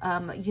this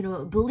you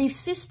know, belief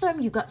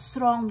system. You got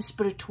strong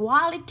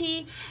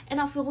spirituality,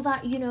 and I feel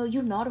that, you know,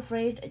 you're not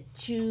afraid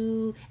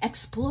to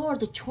explore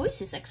the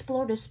choices,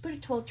 explore the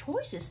spiritual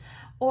choices,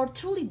 or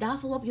truly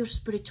develop your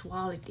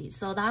spirituality.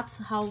 So that's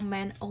how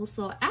men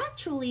also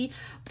actually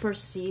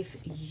perceive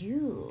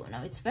you.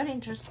 Now it's very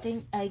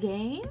interesting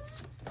again.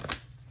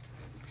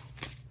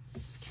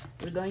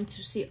 We're going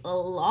to see a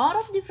lot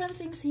of different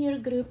things here.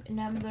 Group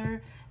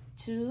number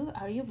 2,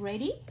 are you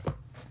ready?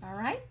 All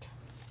right,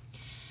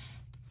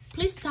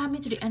 please tell me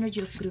to the energy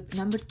of group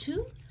number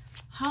 2.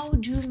 How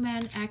do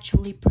men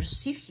actually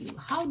perceive you?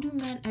 How do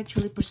men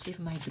actually perceive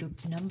my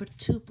group number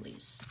 2,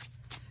 please?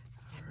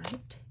 All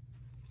right,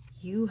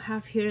 you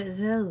have here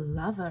the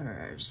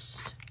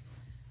Lovers.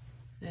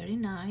 Very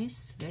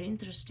nice, very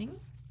interesting.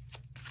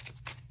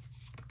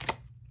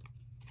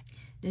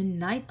 The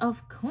Knight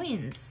of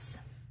Coins.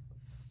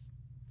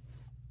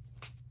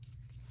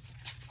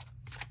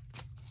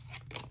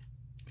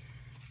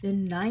 The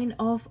Nine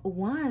of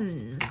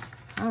Wands.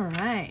 All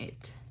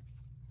right.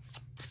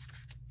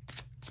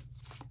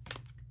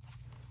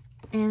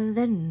 And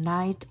the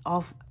Knight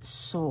of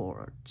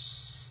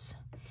Swords.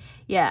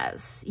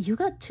 Yes, you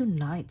got 2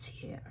 knights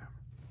here.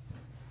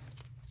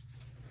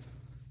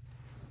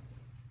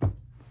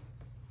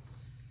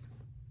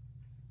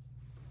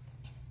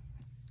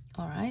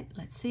 All right,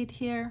 let's see it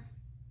here.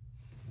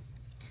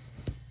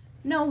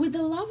 Now with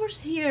the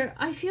Lovers here,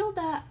 I feel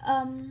that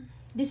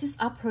this is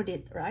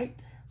uprooted,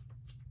 right?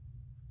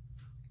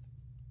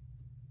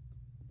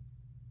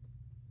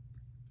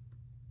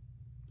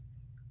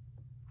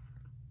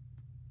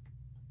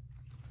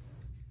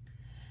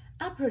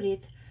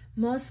 Aphrodite,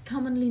 most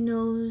commonly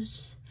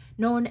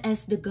known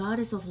as the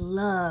goddess of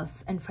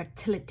love and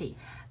fertility.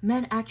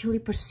 Men actually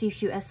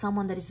perceive you as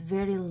someone that is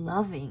very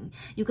loving.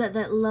 You got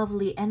that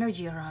lovely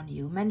energy around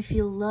you. Men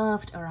feel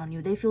loved around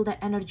you. They feel that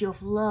energy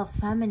of love,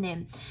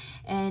 feminine,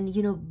 and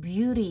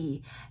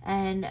beauty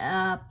and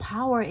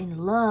power in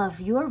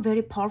love. You are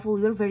very powerful.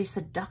 You are very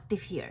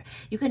seductive here.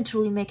 You can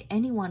truly make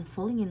anyone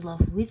falling in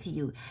love with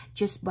you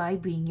just by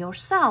being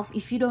yourself.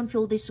 If you don't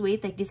feel this way,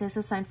 take this as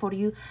a sign for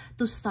you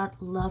to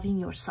start loving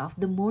yourself.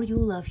 The more you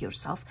love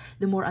yourself,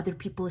 the more other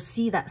people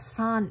see that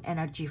sun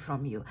energy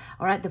from you.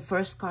 All right, the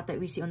first card that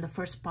we see on the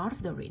first part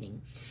of the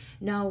reading.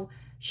 Now,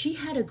 she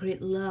had a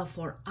great love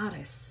for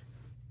Ares.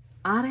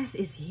 Ares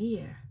is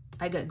here.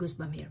 I got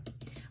goosebumps here.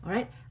 All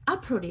right,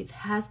 Aphrodite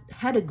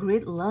had a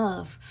great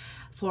love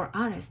for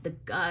Ares, the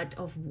god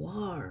of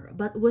war,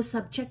 but was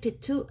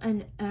subjected to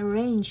an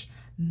arranged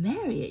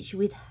marriage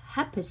with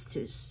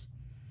Hephaestus.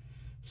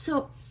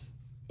 So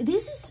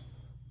this is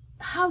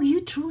how you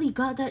truly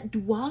got that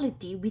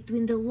duality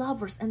between the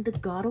Lovers and the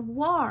god of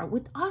war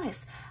with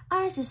Ares.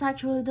 Ares is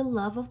actually the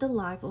love of the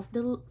life of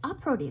the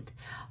Aphrodite.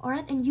 All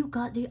right, and you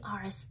got the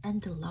Ares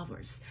and the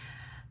Lovers.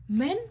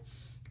 Men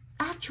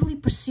actually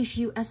perceive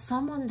you as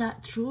someone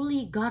that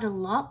truly got a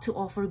lot to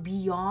offer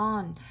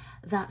beyond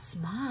that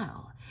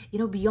smile,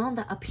 beyond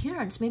that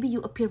appearance. Maybe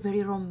you appear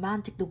very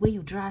romantic. The way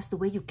you dress, the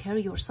way you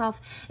carry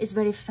yourself is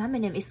very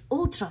feminine, is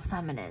ultra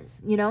feminine,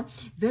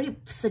 very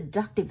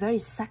seductive, very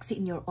sexy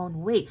in your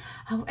own way.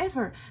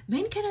 However,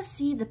 men cannot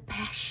see the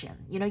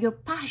passion. You're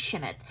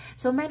passionate.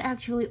 So men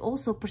actually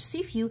also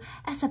perceive you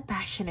as a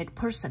passionate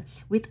person.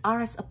 With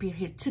Ares appear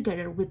here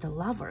together with the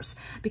Lovers,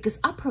 because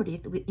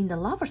Aphrodite in the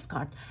Lovers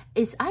card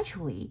is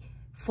actually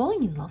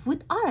falling in love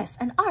with Ares,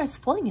 and Ares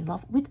falling in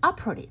love with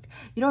Aphrodite.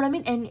 You know what I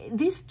mean? And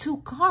these 2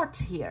 cards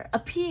here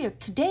appear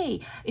today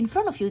in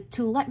front of you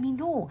to let me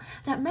know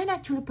that men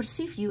actually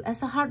perceive you as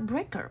the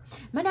heartbreaker.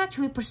 Men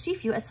actually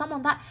perceive you as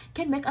someone that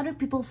can make other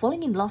people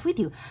falling in love with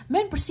you.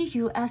 Men perceive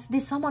you as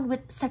this someone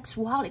with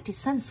sexuality,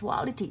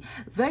 sensuality,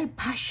 very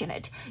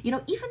passionate.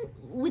 Even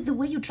with the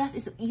way you dress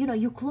is,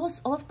 you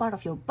close all of part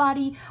of your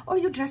body, or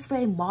you dress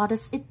very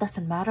modest. It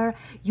doesn't matter.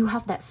 You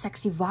have that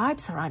sexy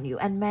vibes around you,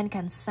 and men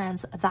can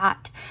sense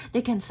that.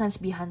 They can sense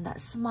behind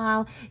that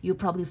smile. You're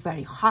probably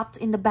very hot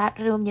in the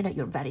bedroom.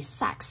 You're very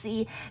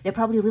sexy. They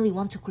probably really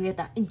want to create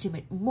that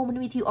intimate moment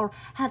with you, or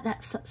have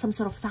that some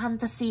sort of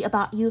fantasy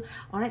about you.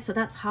 All right, so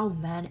that's how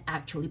men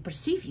actually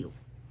perceive you.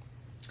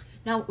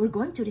 Now, we're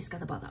going to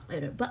discuss about that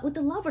later. But with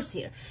the Lovers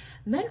here,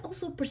 men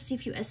also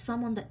perceive you as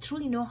someone that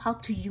truly know how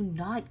to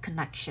unite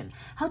connection,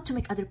 how to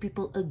make other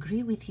people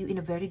agree with you in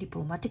a very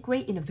diplomatic way,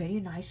 in a very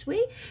nice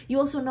way. You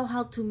also know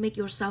how to make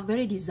yourself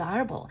very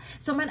desirable.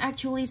 So men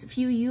actually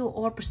view you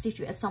or perceive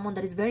you as someone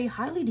that is very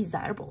highly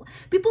desirable.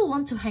 People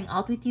want to hang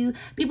out with you.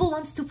 People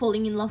want to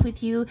falling in love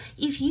with you.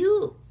 If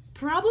you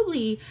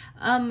probably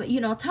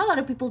tell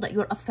other people that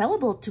you're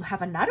available to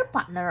have another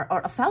partner, or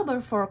available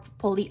for a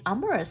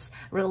polyamorous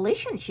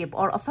relationship,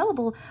 or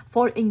available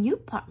for a new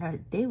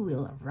partner, they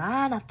will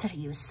run after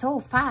you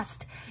so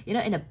fast, in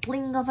a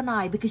blink of an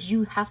eye, because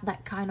you have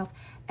that kind of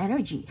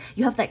energy.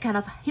 You have that kind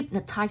of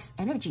hypnotized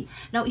energy.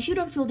 Now, if you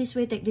don't feel this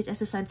way, take this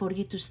as a sign for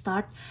you to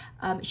start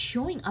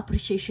showing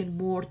appreciation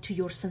more to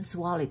your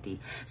sensuality.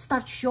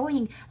 Start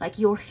showing like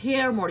your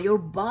hair more, your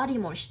body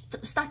more.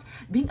 Start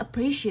being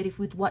appreciative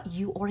with what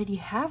you already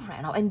have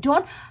right now, and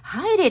don't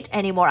hide it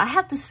anymore. I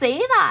have to say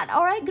that.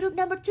 All right, group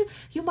number 2,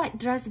 you might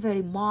dress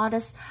very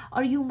modest,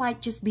 or you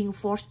might just being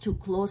forced to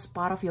close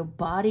part of your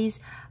bodies.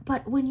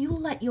 But when you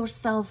let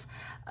yourself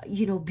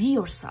be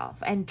yourself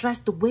and dress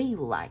the way you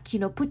like,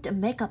 put the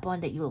makeup on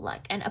that you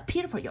like and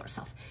appear for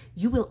yourself,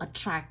 you will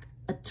attract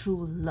a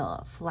true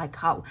love, like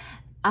how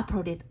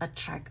Aphrodite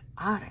attract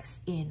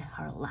Ares in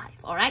her life.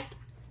 All right.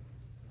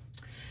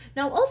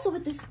 Now, also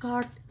with this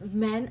card,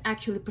 men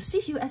actually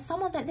perceive you as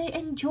someone that they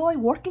enjoy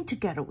working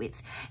together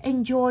with,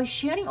 enjoy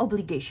sharing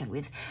obligation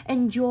with,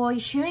 enjoy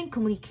sharing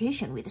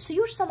communication with. So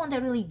you're someone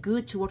that really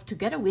good to work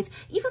together with,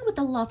 even with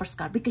the Lover's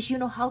card, because you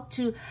know how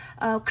to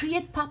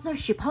create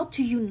partnership, how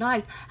to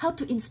unite, how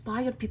to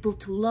inspire people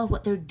to love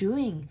what they're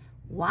doing.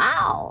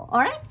 Wow. All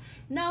right.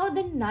 Now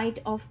the Knight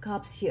of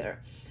Cups here.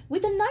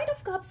 With the Knight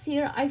of Cups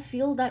here, I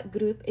feel that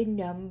group in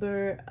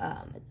number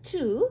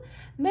 2,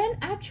 men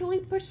actually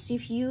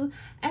perceive you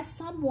as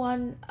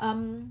someone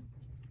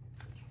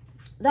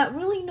that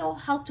really know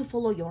how to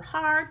follow your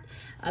heart.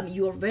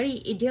 You're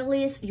very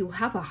idealist. You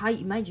have a high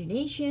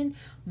imagination.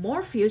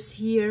 Morpheus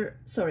here.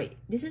 Sorry,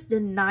 this is the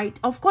Knight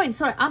of Coins.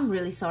 Sorry, I'm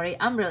really sorry.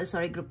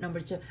 Group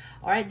number 2.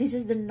 All right, this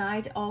is the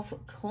Knight of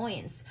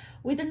Coins.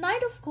 With the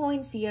Knight of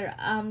Coins here,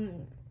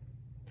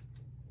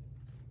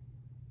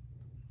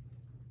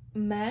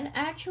 men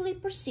actually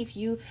perceive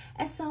you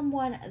as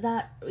someone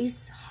that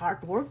is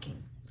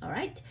hardworking. All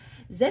right,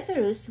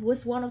 Zephyrus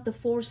was one of the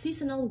 4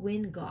 seasonal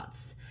wind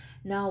gods.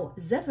 Now,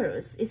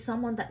 Zephyrus is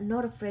someone that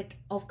not afraid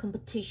of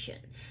competition.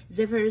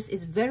 Zephyrus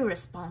is very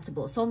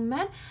responsible. So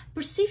men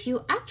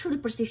actually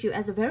perceive you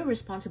as a very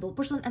responsible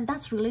person, and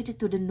that's related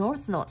to the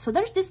North Node. So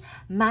there's this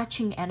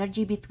matching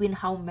energy between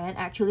how men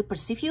actually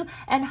perceive you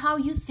and how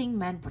you think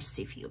men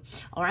perceive you.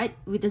 All right,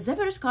 with the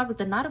Zephyrus card, with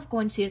the Knight of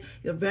Coins here,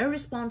 you're very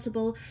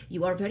responsible,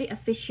 you are very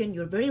efficient,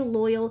 you're very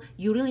loyal,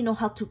 you really know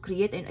how to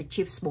create and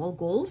achieve small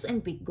goals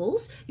and big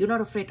goals. You're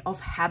not afraid of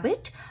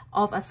habit,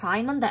 of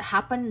assignment that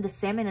happen the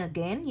same and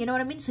again, you know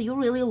what I mean? So you're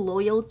really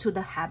loyal to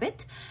the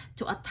habit,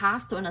 to a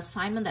task, to an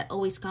assignment that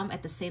always come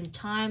at the same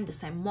time, the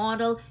same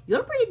model.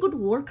 You're a pretty good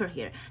worker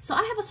here. So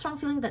I have a strong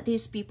feeling that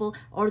these people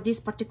or this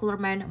particular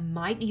man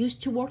might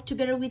used to work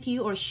together with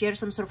you or share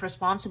some sort of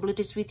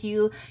responsibilities with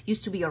you,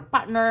 used to be your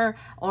partner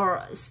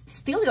or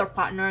still your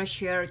partner,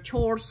 share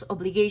chores,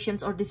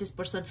 obligations, or this is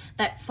person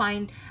that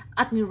find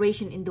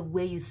admiration in the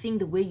way you think,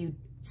 the way you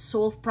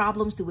solve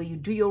problems, the way you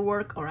do your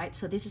work. All right,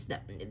 so this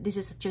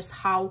is just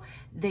how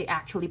they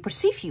actually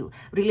perceive you,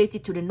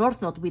 related to the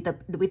North Node with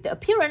the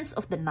appearance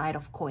of the Knight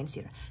of Coins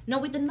here. Now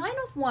with the Nine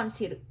of Wands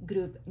here,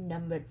 group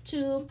number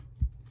 2,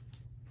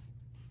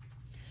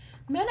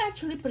 men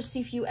actually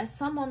perceive you as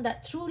someone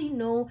that truly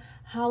know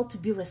how to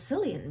be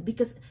resilient,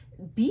 because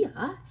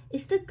Bia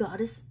is the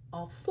goddess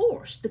of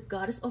force, the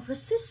goddess of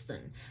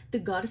resistance, the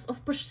goddess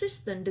of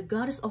persistence, the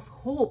goddess of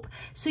hope.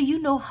 So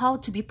you know how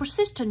to be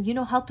persistent, you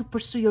know how to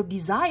pursue your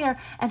desire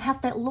and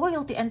have that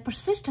loyalty and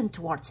persistence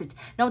towards it.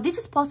 Now this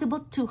is possible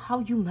to how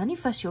you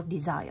manifest your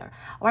desire.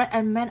 All right,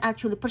 and men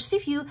actually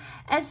perceive you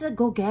as a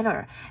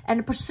go-getter and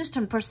a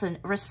persistent person,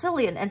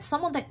 resilient, and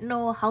someone that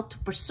know how to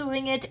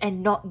pursuing it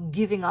and not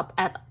giving up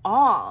at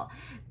all.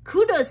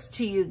 Kudos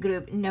to you,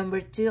 group number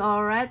 2.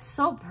 All right,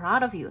 so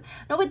proud of you.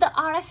 Now with the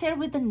RS here,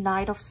 with the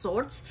Knight of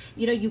Swords,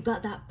 you know, you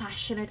got that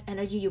passionate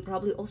energy. You're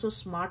probably also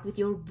smart with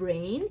your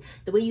brain,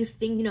 the way you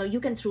think. You know, you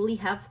can truly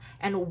have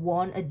and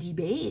won a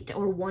debate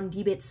or won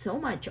debate so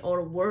much,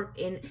 or work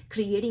in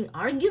creating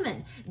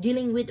argument,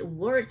 dealing with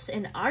words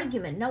and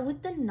argument. Now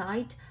with the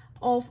Knight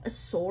of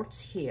Swords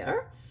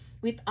here,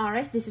 with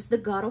Aries, this is the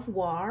god of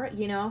war.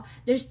 You know,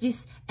 there's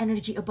this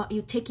energy about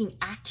you taking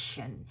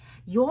action.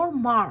 Your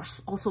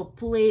Mars also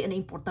play an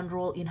important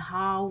role in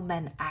how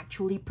men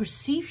actually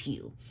perceive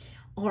you.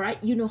 All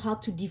right, you know how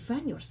to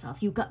defend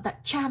yourself. You got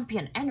that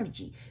champion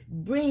energy,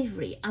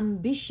 bravery,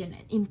 ambition,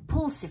 and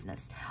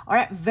impulsiveness. All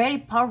right, very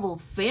powerful,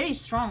 very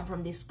strong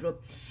from this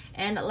group.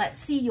 And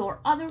let's see your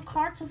other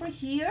cards over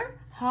here.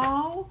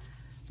 How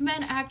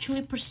men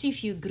actually perceive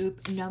you,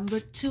 group number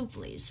 2,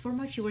 please. For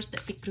my viewers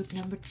that pick group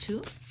number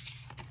 2.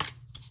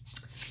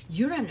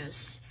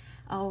 Uranus.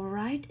 All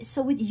right,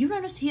 so with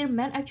Uranus here,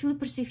 men actually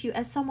perceive you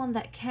as someone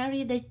that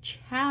carry the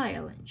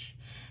challenge,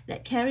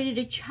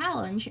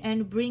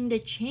 and bring the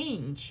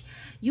change.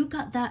 You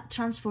got that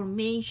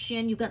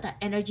transformation, you got that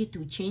energy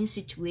to change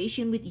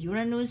situation with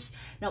Uranus.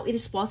 Now it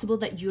is possible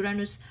that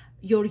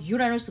your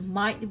Uranus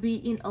might be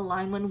in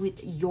alignment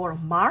with your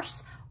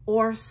Mars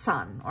or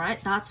Sun. All right,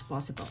 that's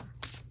possible.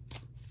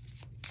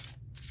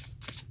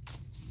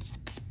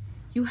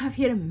 You have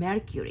here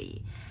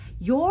Mercury.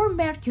 Your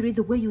Mercury,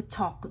 the way you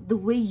talk, the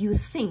way you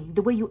think,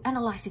 the way you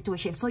analyze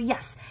situations. So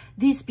yes,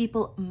 these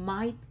people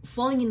might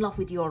falling in love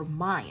with your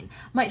mind,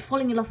 might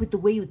falling in love with the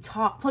way you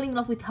talk, falling in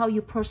love with how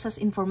you process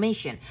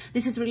information.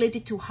 This is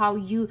related to how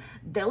you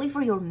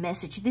deliver your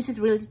message. This is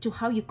related to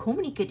how you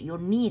communicate your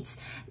needs,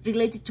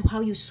 related to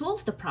how you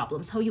solve the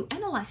problems, how you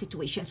analyze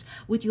situations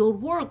with your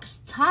work,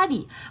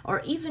 study, or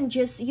even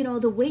just, you know,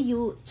 the way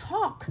you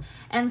talk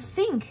and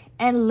think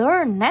and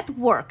learn,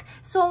 network.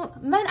 So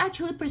men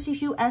actually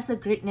perceive you as a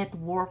great network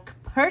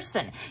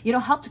person. You know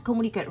how to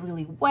communicate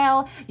really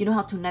well, you know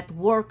how to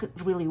network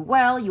really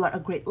well, you are a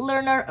great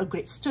learner, a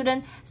great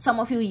student. Some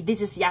of you, this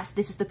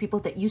is the people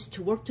that used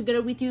to work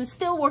together with you,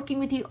 still working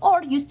with you,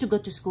 or used to go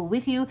to school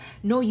with you,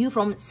 know you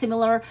from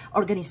similar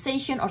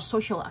organization or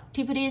social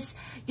activities.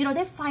 You know,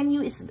 they find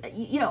you is,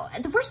 you know,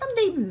 the first time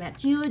they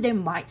met you, they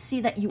might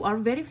see that you are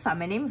very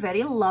feminine,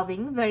 very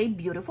loving, very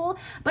beautiful,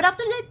 but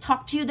after they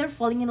talk to you, they're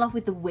falling in love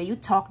with the way you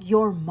talk,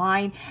 your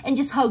mind, and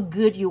just how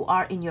good you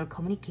are in your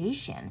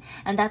communication.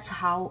 And that's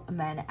how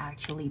men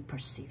actually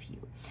perceive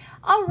you.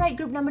 All right,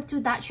 group number 2,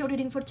 that's your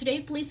reading for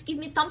today. Please give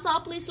me a thumbs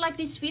up. Please like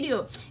this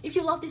video. If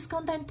you love this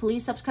content,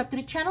 please subscribe to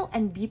the channel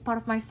and be part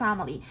of my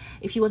family.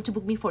 If you want to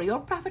book me for your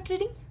private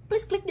reading,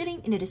 please click the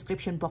link in the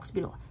description box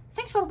below.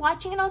 Thanks for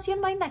watching, and I'll see you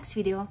in my next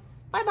video.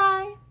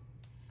 Bye-bye.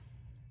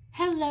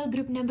 Hello,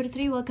 group number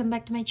 3. Welcome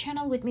back to my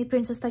channel with me,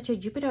 Princess Tacha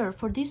Jupiter.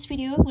 For this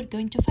video, we're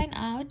going to find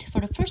out,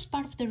 for the first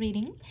part of the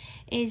reading,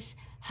 is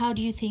how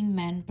do you think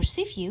men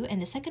perceive you?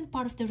 And the second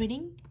part of the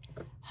reading,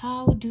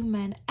 how do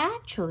men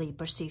actually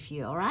perceive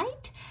you? All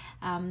right,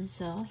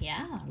 so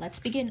yeah, let's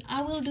begin.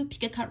 I will do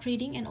pick a card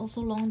reading and also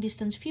long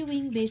distance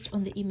viewing based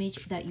on the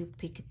image that you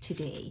pick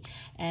today.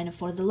 And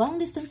for the long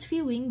distance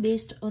viewing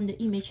based on the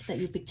image that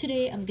you pick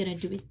today, I'm gonna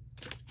do it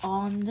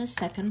on the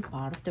second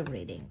part of the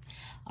reading.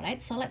 All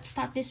right, so let's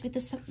start this with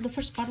the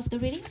first part of the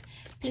reading.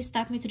 Please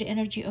tap me to the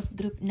energy of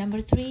group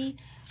number 3.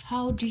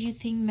 How do you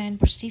think men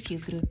perceive you?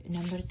 Group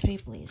number 3,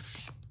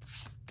 please.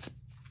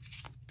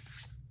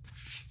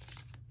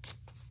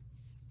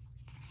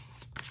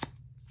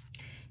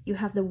 You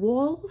have the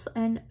wolf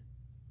and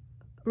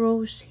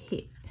rose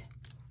hip.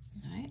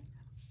 All right.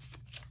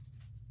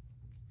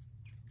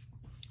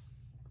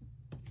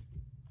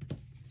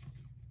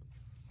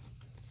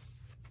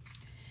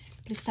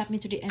 Please tap me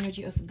to the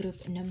energy of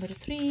group number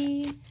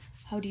 3.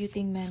 How do you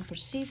think men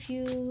perceive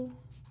you?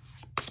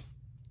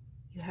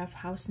 You have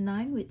house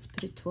 9 with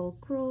spiritual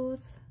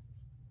growth.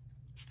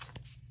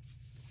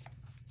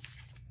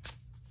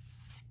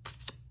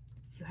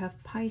 You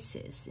have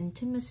Pisces,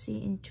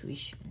 intimacy,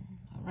 intuition.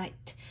 All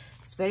right,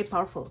 it's very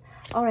powerful.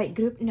 All right,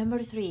 group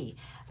number 3.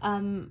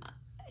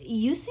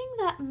 You think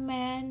that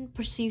men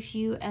perceive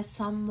you as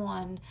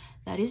someone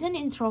that is an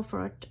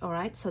introvert. All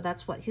right, so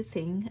that's what you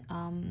think.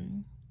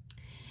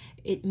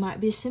 It might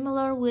be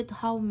similar with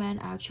how men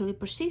actually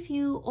perceive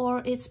you,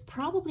 or it's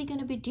probably going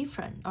to be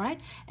different. All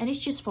right, and it's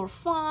just for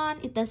fun.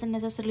 It doesn't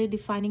necessarily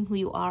defining who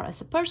you are as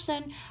a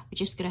person.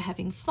 We're just gonna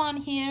having fun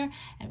here,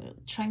 and we're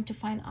trying to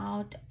find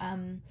out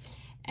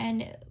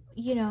and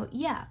you know,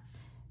 yeah,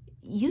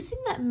 you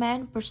think that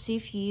men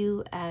perceive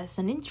you as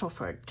an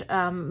introvert.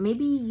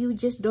 Maybe you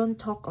just don't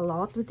talk a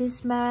lot with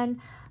this man,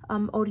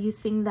 or you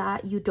think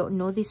that you don't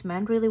know this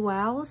man really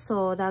well,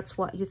 so that's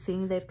what you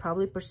think. They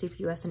probably perceive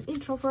you as an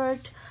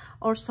introvert,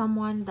 or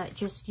someone that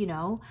just, you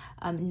know,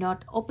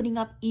 not opening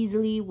up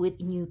easily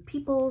with new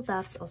people.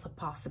 That's also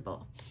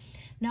possible.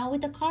 Now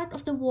with the card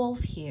of the wolf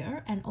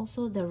here and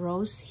also the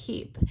rose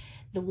hip,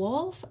 the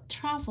wolf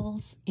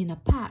travels in a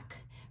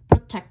pack,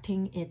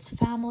 protecting its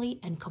family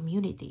and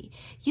community.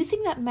 You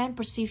think that men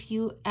perceive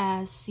you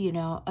as, you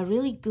know, a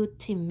really good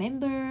team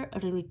member, a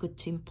really good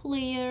team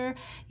player.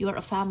 You are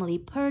a family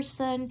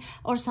person,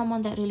 or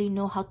someone that really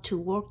know how to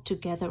work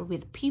together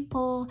with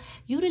people.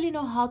 You really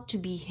know how to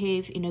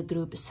behave in a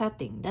group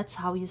setting. That's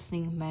how you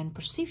think men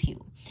perceive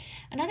you.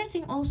 Another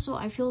thing also,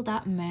 I think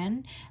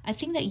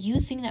that you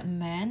think that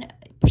men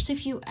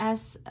perceive you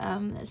as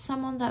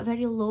someone that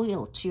very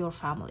loyal to your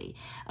family,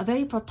 a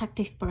very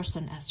protective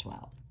person as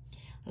well.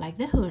 Like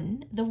the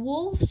hun, the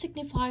wolf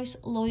signifies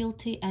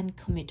loyalty and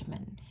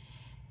commitment.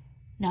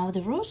 Now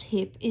the rose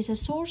hip is a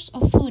source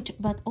of food,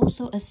 but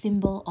also a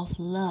symbol of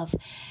love,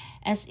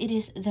 as it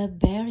is the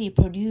berry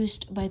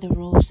produced by the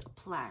rose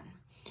plant.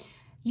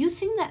 You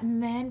think that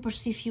men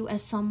perceive you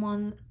as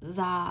someone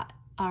that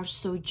are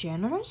so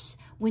generous.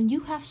 When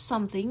you have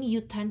something, you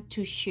tend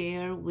to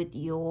share with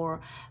your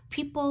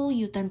people,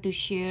 you tend to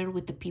share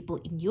with the people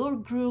in your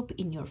group,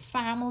 in your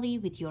family,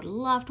 with your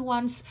loved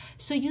ones.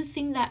 So you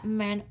think that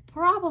men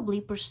probably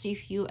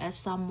perceive you as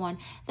someone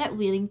that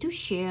willing to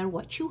share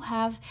what you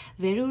have,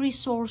 very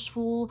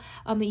resourceful.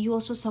 You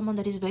also someone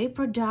that is very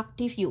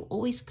productive. You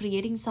always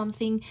creating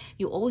something,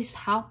 you always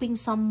helping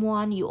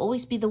someone, you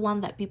always be the one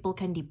that people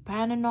can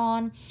depend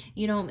on.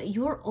 You know,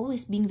 you're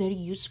always being very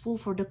useful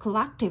for the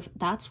collective.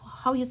 That's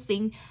how you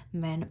think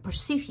men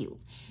perceive you,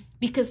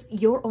 because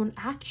your own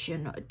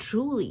action are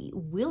truly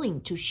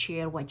willing to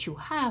share what you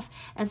have,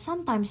 and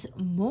sometimes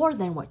more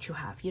than what you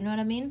have. You know what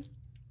I mean?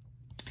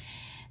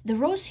 The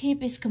rose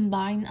hip is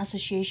combined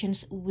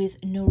associations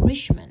with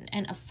nourishment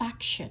and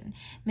affection,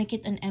 make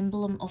it an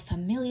emblem of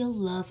familial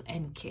love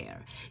and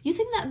care. You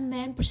think that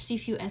men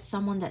perceive you as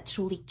someone that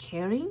truly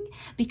caring,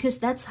 because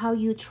that's how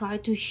you try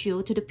to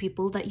show to the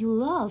people that you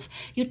love.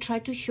 You try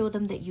to show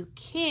them that you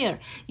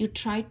care. You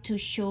try to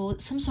show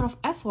some sort of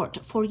effort.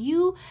 For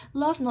you,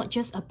 love not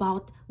just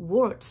about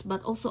words,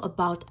 but also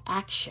about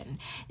action.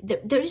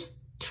 There is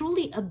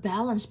truly a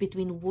balance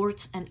between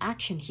words and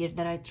action here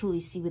that I truly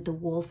see with the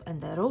wolf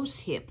and the rose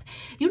hip.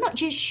 You're not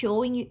just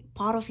showing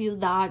part of you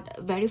that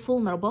very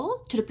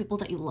vulnerable to the people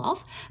that you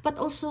love, but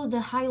also the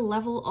high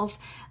level of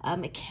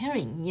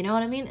caring, you know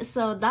what I mean?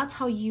 So that's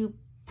how you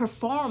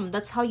perform,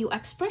 that's how you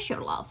express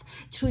your love,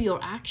 through your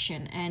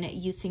action. And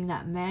you think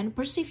that men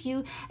perceive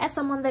you as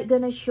someone that's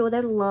gonna show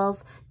their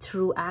love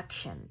through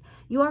action.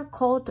 You are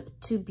called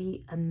to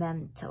be a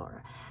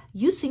mentor.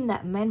 You think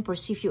that men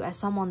perceive you as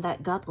someone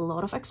that got a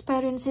lot of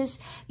experiences.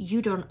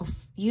 You don't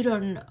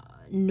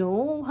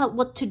know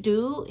what to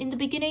do in the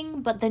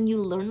beginning, but then you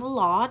learn a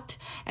lot,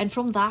 and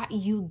from that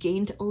you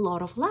gained a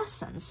lot of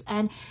lessons,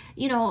 and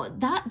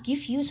that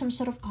gives you some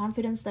sort of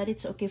confidence that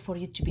it's okay for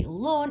you to be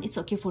alone, it's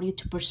okay for you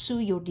to pursue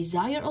your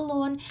desire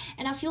alone.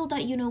 And I feel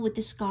that with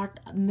this card,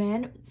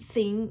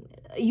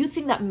 you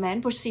think that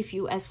men perceive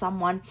you as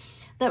someone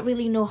that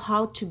really know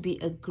how to be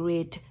a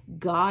great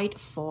guide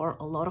for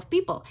a lot of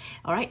people.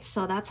 All right,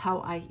 so that's how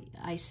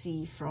I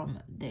see from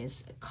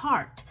this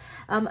card.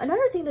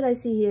 Another thing that I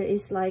see here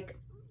is like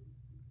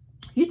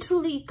you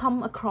truly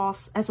come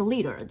across as a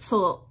leader.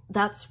 So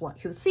that's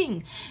what you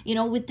think.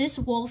 With this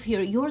wolf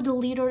here, you're the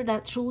leader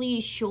that truly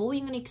is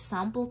showing an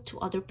example to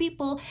other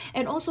people,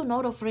 and also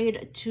not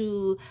afraid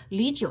to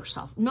lead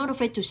yourself, not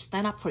afraid to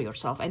stand up for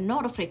yourself, and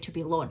not afraid to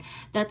be alone.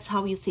 That's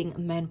how you think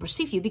men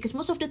perceive you, because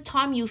most of the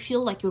time you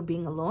feel like you're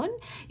being alone.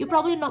 You're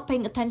probably not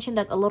paying attention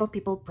that a lot of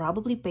people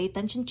probably pay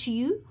attention to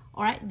you.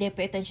 All right, they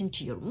pay attention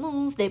to your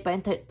move, they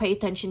pay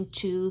attention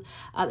to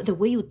the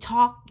way you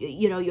talk,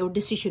 your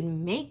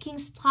decision-making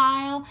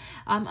style.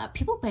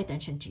 People pay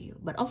attention to you.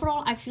 But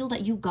overall, I feel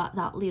that you got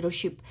that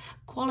leadership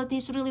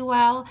qualities really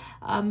well.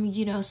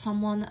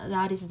 Someone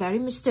that is very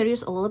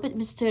mysterious, a little bit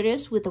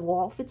mysterious with the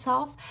wolf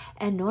itself,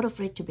 and not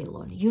afraid to be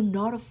alone. You're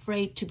not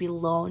afraid to be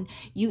alone.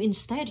 You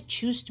instead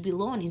choose to be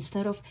alone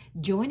instead of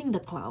joining the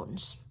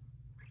clowns.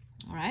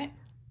 All right.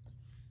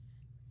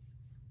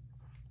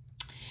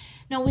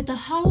 Now with the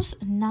house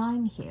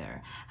 9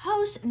 here,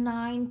 house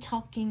 9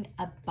 talking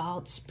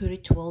about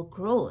spiritual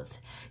growth.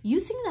 You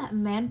think that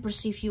men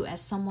perceive you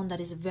as someone that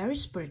is very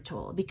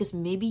spiritual because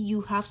maybe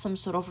you have some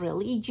sort of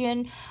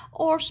religion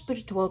or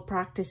spiritual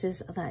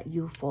practices that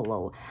you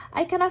follow.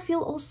 I kind of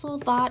feel also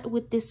that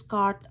with this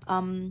card,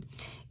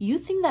 you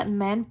think that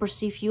men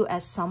perceive you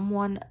as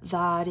someone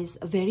that is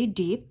very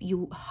deep.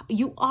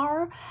 You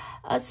are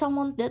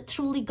someone that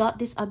truly got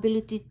this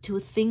ability to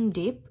think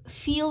deep,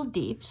 feel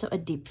deep. So a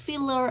deep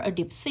feeler, a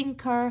deep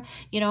thinker,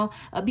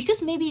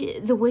 because maybe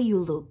the way you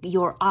look,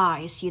 your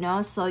eyes,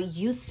 so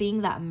you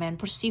think that men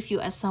perceive you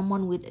as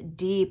someone with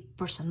deep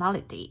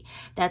personality.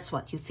 That's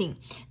what you think.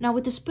 Now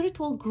with the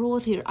spiritual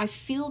growth here, I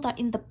feel that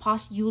in the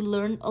past you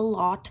learned a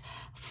lot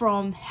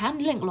from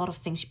handling a lot of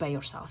things by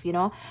yourself,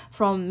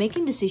 from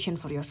making decisions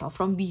for yourself,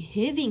 from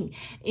behaving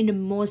in the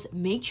most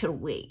mature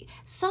way.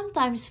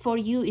 Sometimes for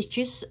you, it's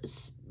just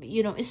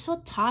it's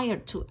so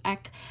tired to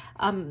act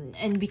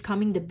and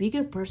becoming the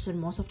bigger person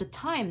most of the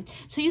time.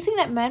 So you think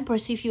that men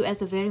perceive you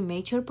as a very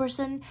mature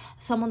person,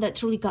 someone that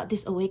truly got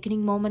this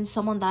awakening moment,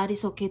 someone that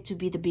is okay to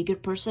be the bigger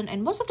person,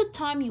 and most of the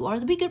time you are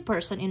the bigger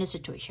person in the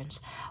situations.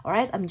 All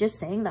right, I'm just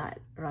saying that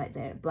right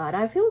there, but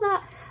I feel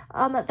that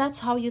that's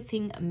how you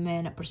think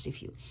men perceive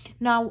you.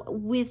 Now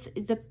with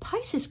the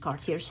Pisces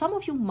card here, some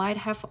of you might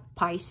have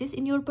Pisces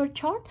in your birth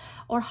chart,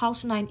 or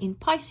house 9 in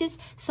Pisces,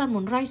 Sun,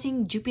 Moon,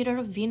 Rising,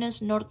 Jupiter,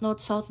 Venus, North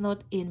Node, South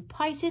Node in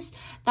Pisces.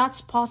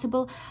 That's possible.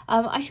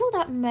 I feel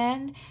that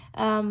men,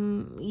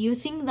 you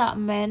think that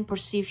men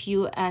perceive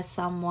you as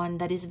someone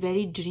that is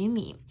very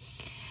dreamy.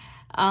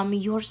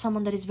 You're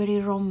someone that is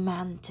very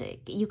romantic.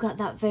 You got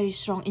that very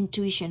strong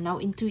intuition. Now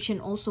intuition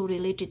also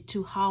related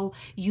to how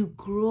you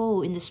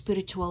grow in the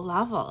spiritual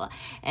level,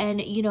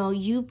 and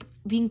you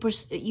being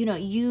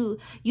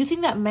you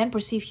think that men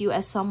perceive you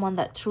as someone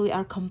that truly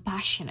are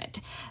compassionate.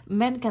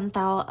 Men can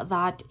tell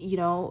that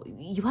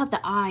you have the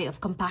eye of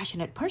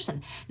compassionate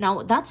person.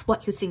 Now that's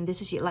what you think.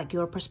 This is like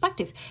your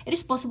perspective. It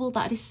is possible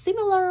that is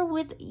similar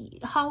with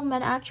how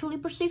men actually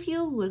perceive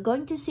you. We're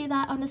going to see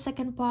that on the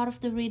second part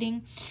of the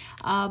reading,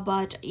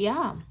 but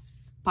yeah,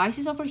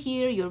 Pisces over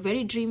here, you're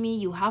very dreamy,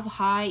 you have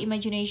high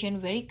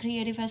imagination, very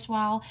creative as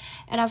well,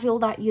 and I feel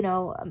that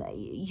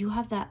you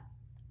have that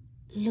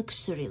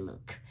luxury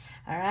look.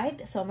 All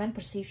right, so men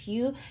perceive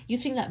you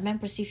think that men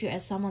perceive you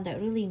as someone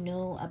that really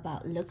know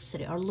about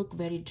luxury, or look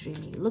very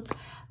dreamy, look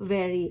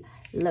very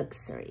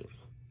luxury.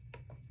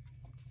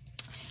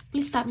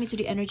 Please tap me to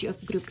the energy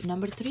of group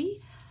number 3.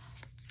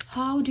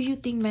 How do you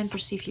think men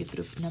perceive you,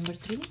 group number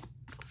 3?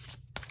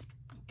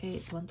 Okay,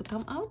 it's want to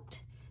come out.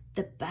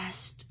 The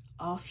best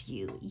of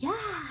you.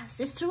 Yes,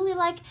 it's truly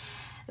like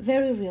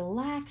very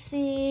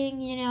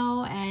relaxing,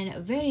 and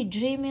very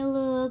dreamy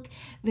look,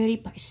 very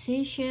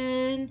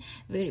Piscean,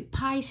 very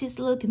Pisces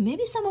look.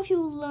 Maybe some of you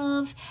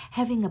love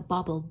having a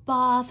bubble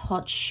bath,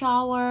 hot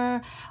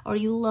shower, or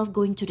you love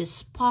going to the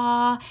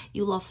spa,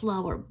 you love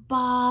flower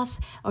bath,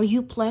 or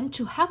you plan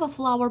to have a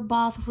flower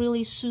bath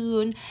really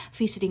soon,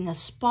 visiting a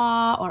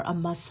spa or a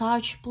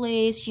massage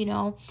place,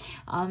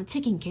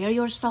 taking care of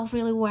yourself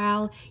really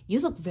well. You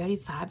look very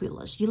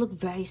fabulous. You look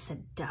very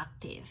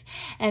seductive.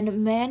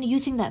 And men, you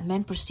think that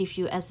men perceive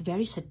you as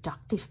very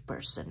seductive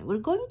person. We're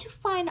going to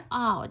find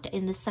out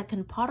in the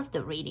second part of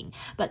the reading,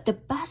 but the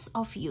best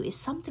of you is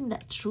something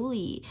that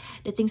truly,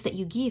 the things that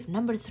you give.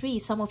 Number 3,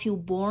 some of you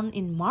born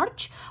in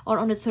March or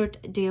on the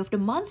 3rd day of the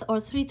month, or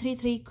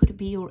 333 could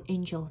be your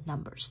angel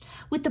numbers.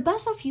 With the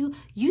best of you,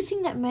 you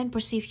think that men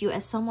perceive you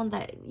as someone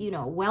that,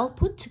 well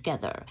put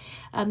together.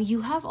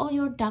 You have all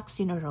your ducks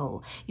in a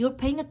row. You're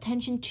paying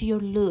attention to your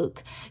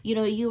look.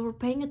 You're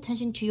paying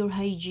attention to your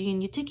hygiene.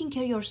 You're taking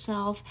care of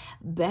yourself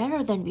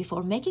better than before.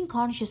 or making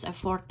conscious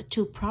effort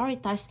to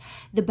prioritize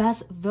the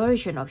best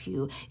version of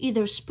you,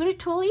 either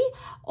spiritually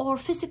or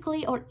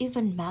physically or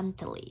even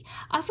mentally.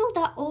 I feel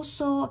that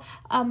also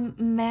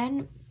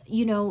men,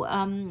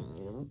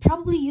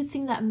 probably you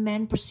think that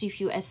men perceive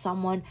you as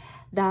someone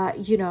that,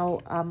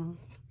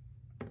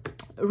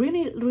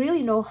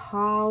 really know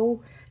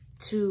how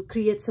to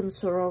create some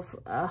sort of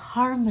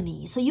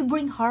harmony. So you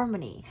bring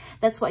harmony.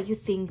 That's what you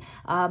think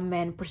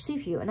men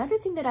perceive you. Another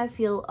thing that I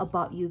feel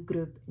about you,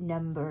 group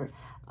number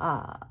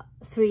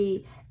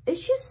 3,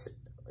 is just,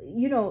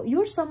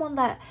 you're someone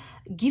that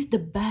give the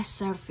best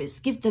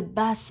service, give the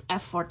best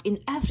effort in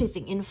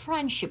everything, in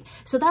friendship.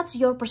 So that's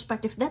your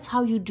perspective. That's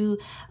how you do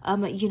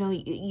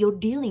your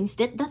dealings.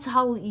 That's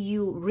how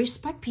you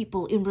respect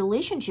people in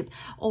relationship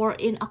or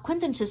in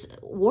acquaintances,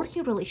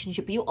 working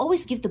relationship. You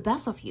always give the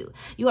best of you.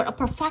 You are a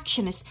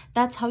perfectionist.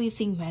 That's how you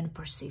think men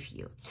perceive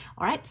you.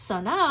 All right,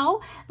 so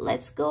now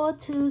let's go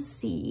to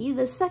see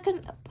the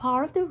second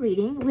part of the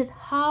reading with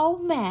how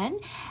men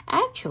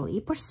actually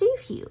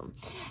perceive you.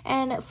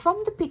 And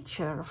from the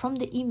picture, from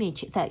the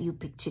image that you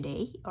pick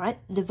today, all right,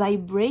 the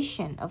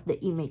vibration of the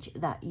image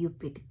that you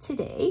pick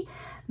today,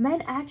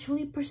 men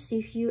actually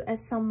perceive you as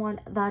someone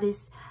that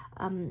is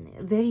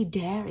very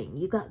daring.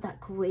 You got that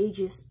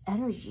courageous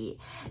energy.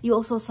 You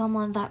also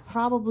someone that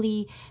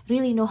probably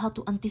really know how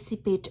to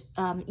anticipate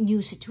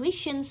new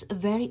situations,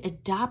 very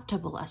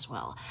adaptable as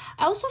well.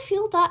 I also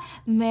feel that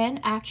men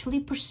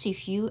actually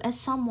perceive you as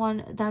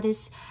someone that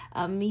is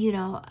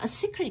a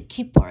secret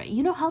keeper.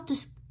 You know how to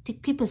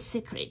keep a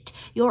secret.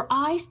 Your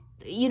eyes,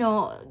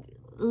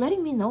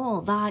 letting me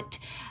know that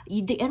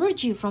the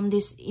energy from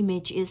this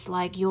image is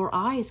like your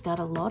eyes got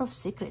a lot of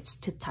secrets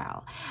to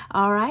tell.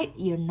 All right,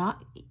 you're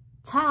not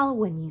tell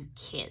when you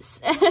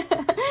kiss.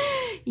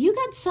 You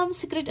got some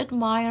secret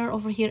admirer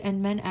over here,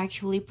 and men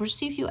actually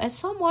perceive you as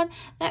someone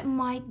that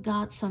might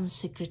got some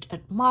secret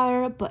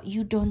admirer, but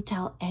you don't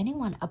tell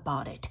anyone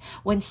about it.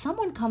 When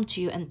someone come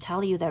to you and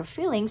tell you their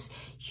feelings,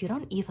 you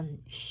don't even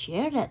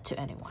share that to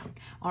anyone.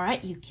 All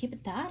right, you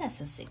keep that as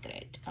a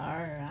secret. All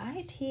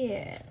right,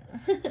 here.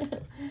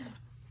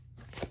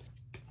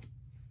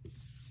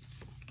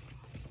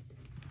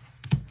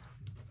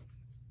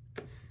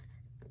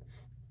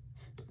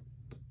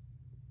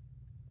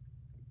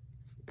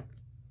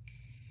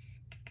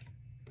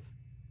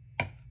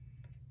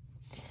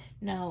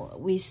 Now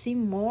we see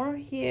more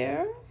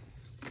here.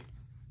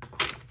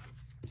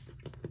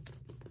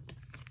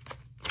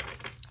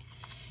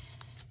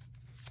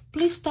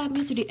 Please tap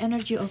me to the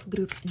energy of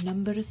group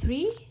number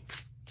 3.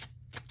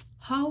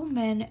 How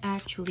men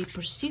actually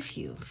perceive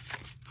you.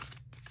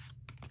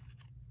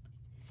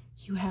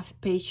 You have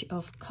Page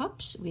of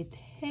Cups with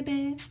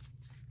Hebe.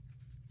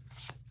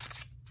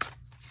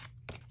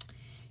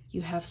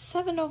 You have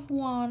 7 of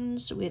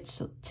Wands with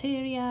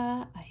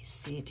Soteria. I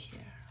see it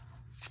here.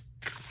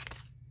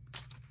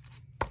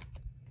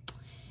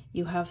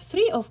 You have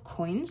 3 of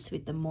Coins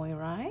with the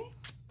Moirai.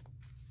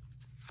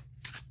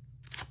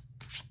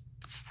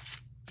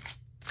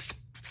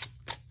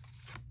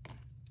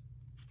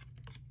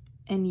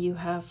 And you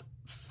have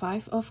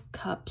 5 of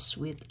Cups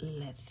with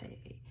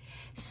Lethe.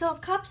 So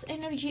Cups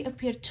energy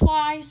appeared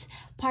twice.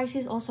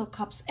 Pisces also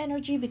Cups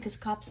energy, because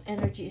Cups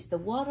energy is the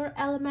water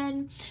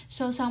element.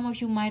 So some of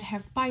you might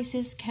have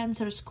Pisces,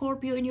 Cancer,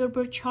 Scorpio in your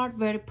birth chart.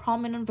 Very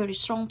prominent, very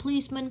strong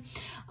placement.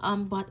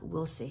 But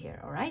we'll see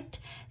here, all right?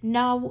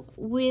 Now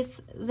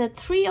with the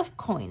 3 of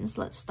Coins,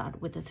 let's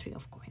start with the 3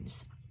 of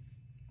Coins.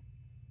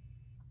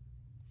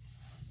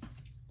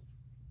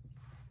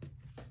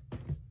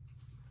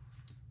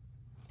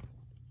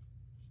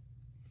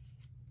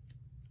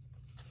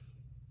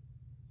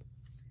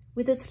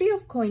 With the 3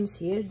 of Coins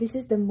here, this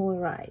is the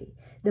Moirai.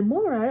 The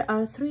Moirai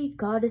are 3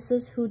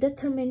 goddesses who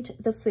determined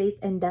the fate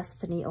and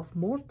destiny of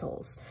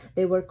mortals.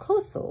 They were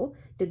Clotho,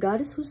 the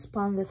goddess who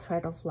spun the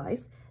thread of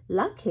life,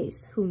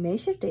 Laches, who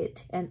measured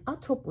it, and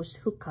Atropos,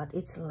 who cut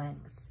its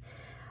length.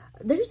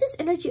 There is this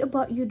energy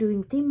about you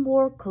doing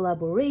teamwork,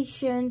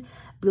 collaboration,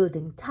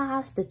 building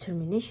tasks,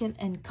 determination,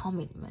 and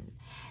commitment.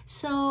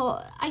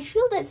 So I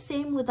feel that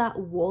same with that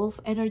wolf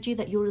energy,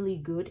 that you're really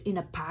good in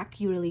a pack,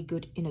 you're really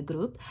good in a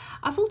group.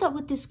 I feel that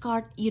with this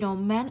card,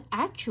 men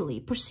actually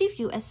perceive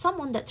you as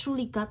someone that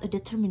truly got a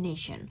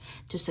determination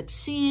to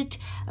succeed,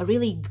 a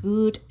really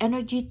good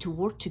energy to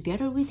work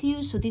together with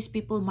you. So these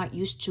people might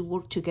used to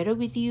work together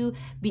with you,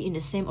 be in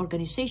the same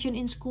organization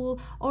in school,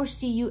 or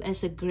see you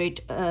as a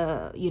great,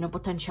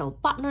 potential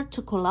partner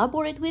to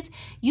collaborate with,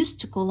 used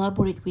to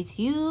collaborate with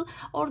you,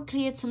 or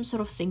create some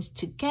sort of things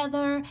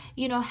together,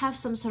 have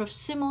some sort of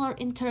similar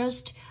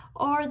interest,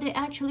 or they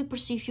actually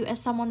perceive you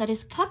as someone that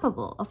is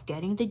capable of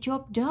getting the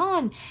job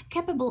done,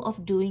 capable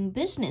of doing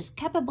business,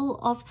 capable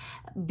of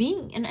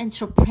being an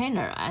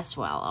entrepreneur as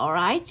well, all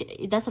right?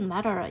 It doesn't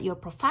matter your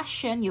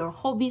profession, your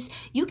hobbies.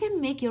 You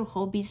can make your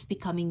hobbies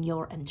becoming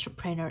your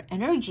entrepreneur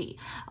energy,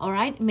 all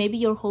right? Maybe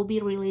your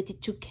hobby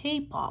related to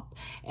K-pop,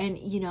 and,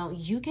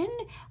 you can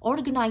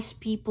organize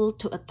people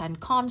to attend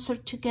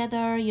concert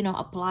together,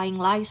 applying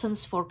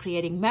license for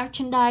creating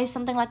merchandise,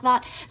 something like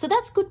that. So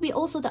that could be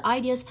also the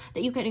ideas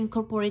that you can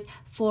incorporate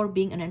desperate for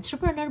being an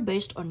entrepreneur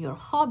based on your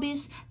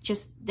hobbies.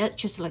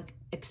 Just like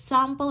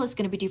example, it's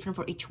going to be different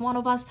for each one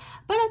of us,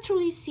 but I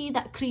truly see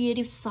that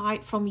creative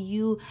side from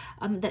you,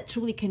 that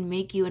truly can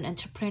make you an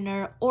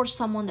entrepreneur or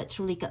someone that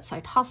truly got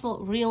side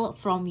hustle real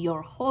from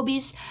your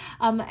hobbies.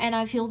 And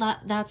I feel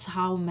that that's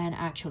how men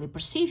actually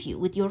perceive you.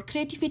 With your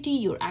creativity,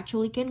 you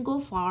actually can go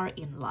far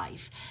in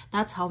life.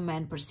 That's how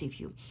men perceive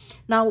you.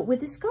 Now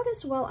with this card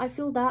as well, I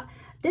feel that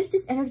there's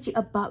this energy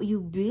about you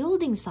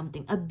building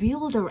something, a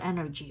builder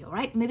energy, all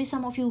right? Maybe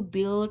some of you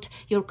built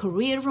your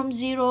career from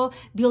zero,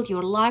 build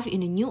your life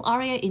in a new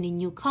area, in a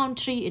new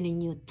country, in a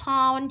new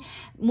town,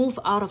 move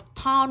out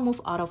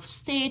of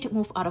state,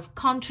 move out of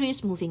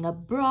countries, moving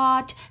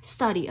abroad,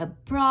 study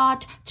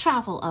abroad,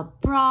 travel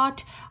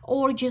abroad,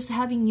 or just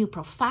having new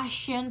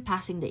profession,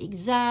 passing the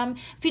exam,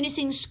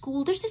 finishing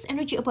school. There's this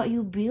energy about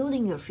you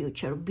building your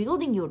future,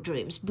 building your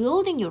dreams,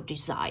 building your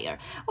desire.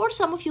 Or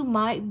some of you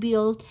might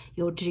build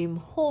your dream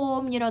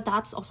home, you know,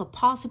 that's also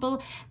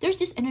possible. There's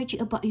this energy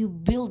about you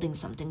building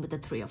something with the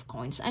Three of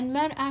Coins, and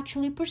men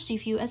actually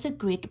perceive you as a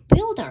great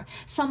builder,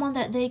 someone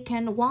that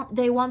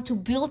they want to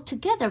build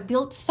together,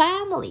 build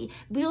family,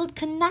 build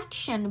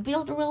connection,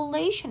 build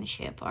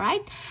relationship, all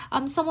right?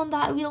 Someone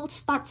that will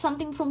start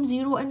something from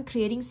zero and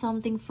creating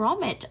something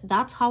from it.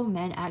 That's how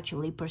men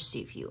actually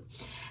perceive you.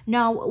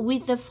 Now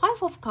with the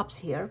Five of Cups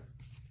here,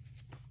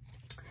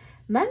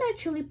 men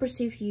actually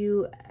perceive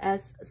you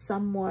as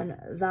someone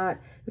that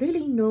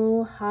really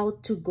know how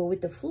to go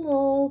with the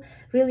flow,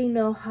 really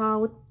know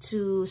how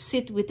to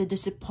sit with the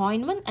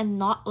disappointment and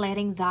not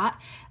letting that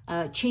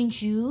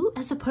change you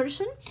as a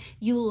person.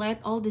 You let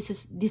all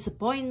this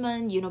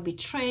disappointment, you know,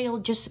 betrayal,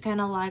 just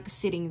kind of like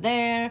sitting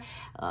there,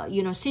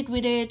 you know, sit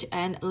with it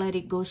and let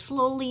it go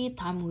slowly.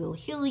 Time will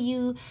heal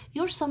you.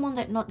 You're someone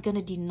that not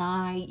gonna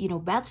deny, you know,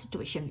 bad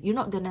situation. You're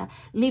not gonna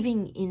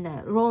living in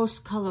a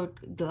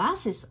rose-colored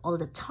glasses all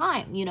the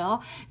time, you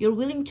know. You're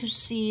willing to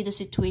see the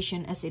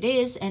situation as it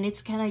is, and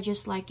it's kind of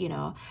just like, you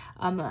know,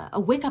 a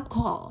wake-up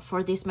call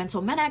for this man.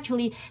 So men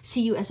actually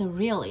see you as a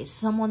realist,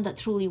 someone that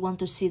truly want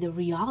to see the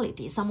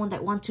reality, someone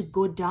that want to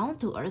go down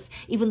to earth,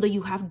 even though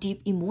you have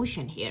deep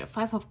emotion here.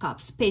 Five of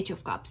Cups, Page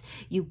of Cups,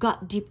 you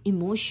got deep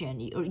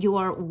emotion. You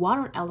are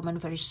water element,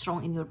 very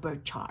strong in your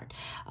birth chart.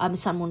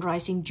 Sun, Moon,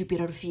 Rising,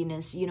 Jupiter,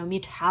 Venus, you know,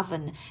 mid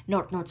heaven,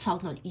 north node,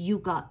 south node, you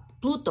got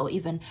Pluto,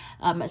 even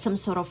some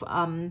sort of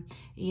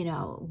you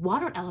know,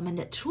 water element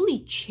that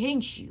truly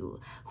change you,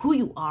 who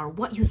you are,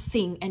 what you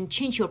think, and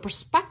change your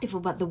perspective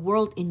about the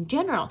world in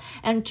general.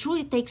 And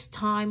truly takes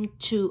time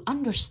to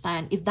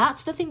understand if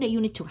that's the thing that you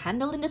need to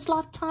handle in this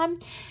lifetime.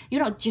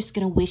 You're not just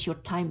gonna waste your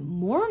time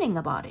mourning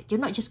about it. You're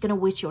not just gonna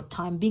waste your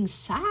time being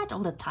sad all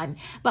the time,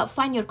 but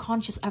find your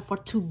conscious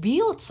effort to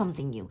build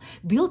something new,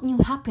 build new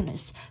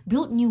happiness,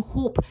 build new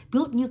hope,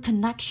 build new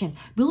connection,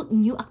 build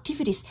new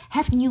activities,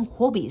 have new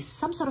hobbies,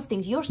 some sort of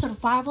things. Your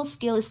survival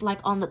skill is like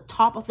on the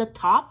top of the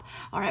top.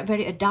 All right,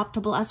 very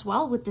adaptable as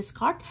well with this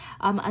card,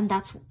 and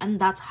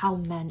that's how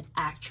men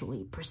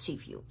actually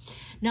perceive you.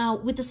 Now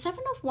with the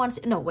Seven of Wands,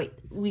 no wait,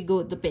 we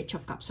go the Page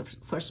of Cups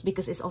first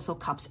because it's also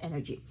Cups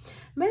energy.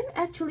 Men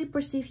actually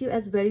perceive you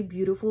as very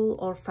beautiful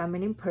or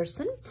feminine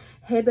person.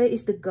 Hebe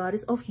is the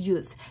goddess of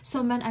youth,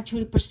 so men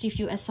actually perceive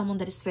you as someone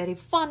that is very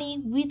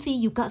funny, witty.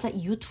 You got that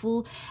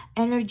youthful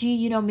energy.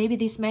 You know, maybe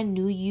this man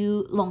knew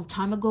you long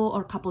time ago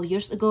or a couple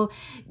years ago.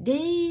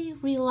 They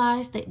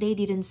realized that they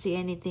didn't see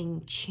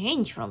anything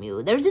change from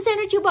you. There's this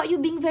energy about you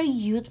being very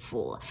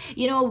youthful,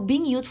 you know,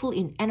 being youthful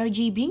in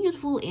energy, being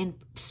youthful in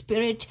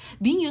spirit,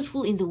 being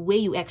youthful in the way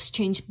you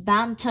exchange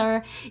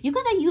banter. You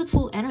got that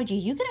youthful energy.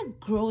 You're gonna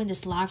grow in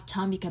this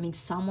lifetime becoming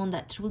someone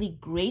that truly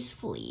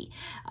gracefully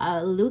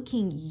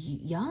looking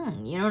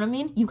young, you know what I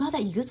mean? You got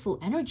that youthful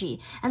energy,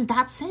 and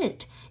that's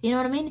it, you know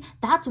what I mean?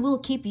 That will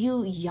keep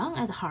you young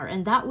at heart,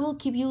 and that will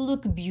keep you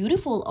look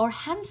beautiful or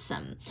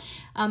handsome.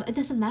 It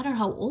doesn't matter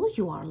how old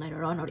you are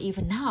later on or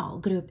even now.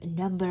 Group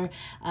number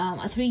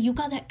 3, you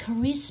got that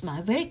charisma,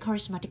 a very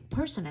charismatic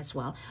person as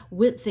well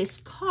with this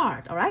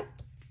card, all right?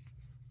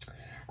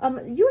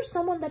 You're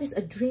someone that is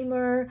a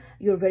dreamer.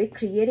 You're very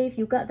creative.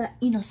 You got that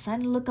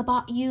innocent look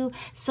about you.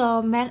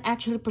 So men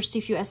actually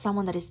perceive you as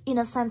someone that is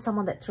innocent,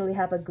 someone that truly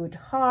have a good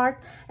heart.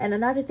 And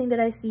another thing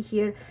that I see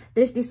here,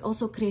 there's this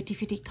also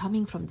creativity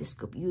coming from this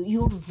group.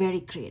 You're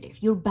very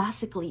creative. You're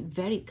basically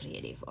very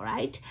creative, all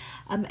right?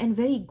 And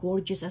very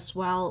gorgeous as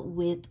well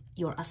with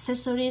your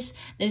accessories.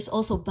 There's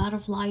also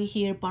butterfly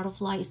here.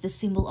 Butterfly is the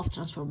symbol of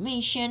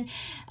transformation.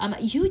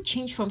 You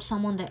change from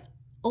someone that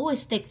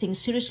always take things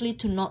seriously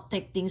to not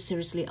take things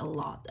seriously a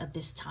lot at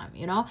this time,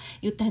 you know.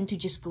 You tend to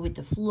just go with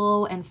the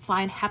flow and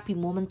find happy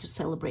moment to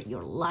celebrate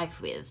your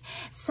life with.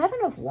 Seven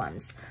of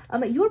Wands,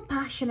 you're a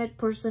passionate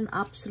person,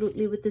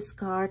 absolutely, with this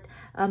card.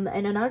 And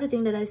another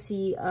thing that I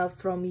see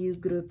from you,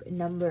 group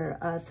number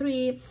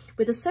 3,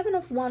 with the Seven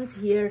of Wands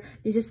here,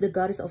 this is the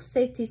goddess of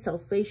safety,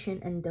 salvation,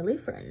 and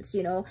deliverance.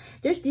 You know,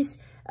 there's this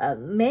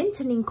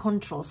maintaining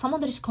control, someone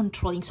that is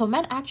controlling. So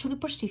men actually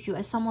perceive you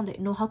as someone that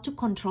know how to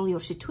control your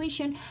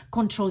situation,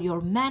 control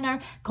your manner,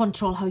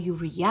 control how you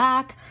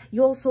react.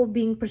 You're also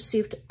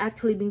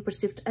actually being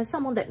perceived as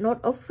someone that not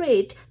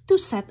afraid to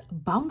set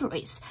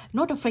boundaries,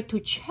 not afraid to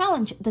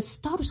challenge the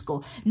status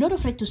quo, not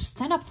afraid to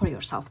stand up for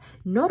yourself,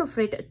 not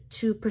afraid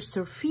to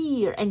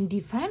persevere and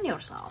defend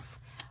yourself.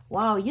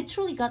 Wow, you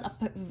truly got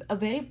a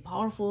very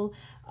powerful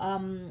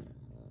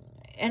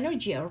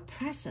energy or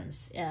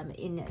presence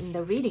in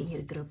the reading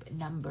here, group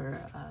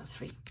number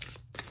 3.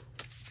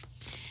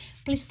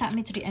 Please tap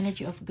me to the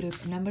energy of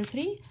group number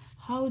 3.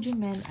 How do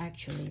men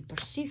actually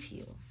perceive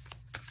you?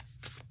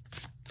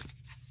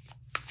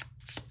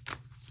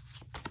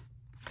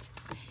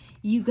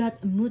 You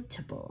got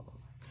mutable.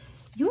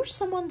 You're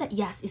someone that,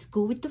 yes, is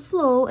go with the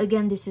flow.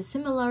 Again, this is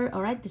similar,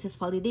 all right? This is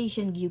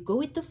validation. You go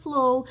with the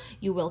flow.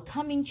 You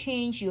welcoming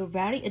change. You're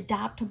very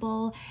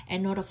adaptable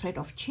and not afraid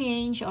of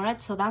change, all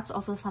right? So that's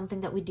also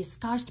something that we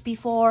discussed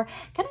before.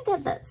 Can I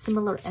get that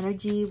similar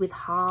energy with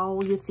how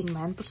you think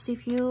men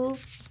perceive you?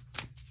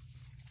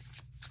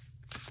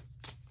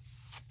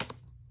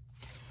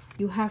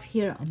 You have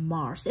here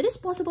Mars. It is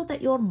possible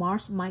that your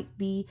Mars might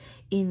be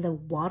in the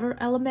water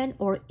element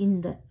or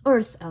in the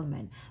earth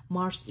element.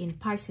 Mars in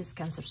Pisces,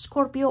 Cancer,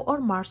 Scorpio, or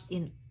Mars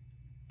in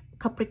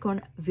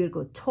Capricorn,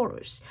 Virgo,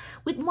 Taurus.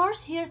 With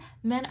Mars here,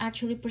 men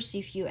actually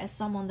perceive you as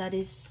someone that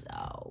is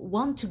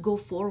want to go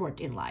forward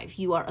in life.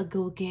 You are a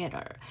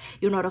go-getter.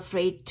 You're not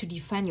afraid to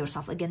defend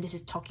yourself. Again, this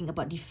is talking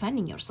about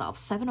defending yourself.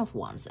 7 of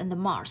Wands and the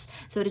Mars.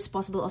 So it is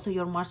possible also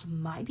your Mars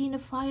might be in the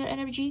fire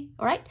energy,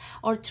 all right?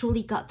 Or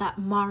truly got that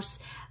Mars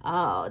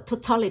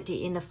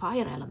totality in the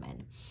fire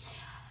element.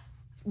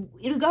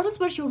 Regardless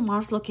where your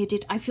Mars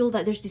located, I feel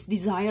that there's this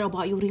desire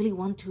about you really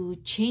want to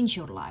change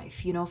your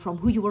life, you know, from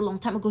who you were a long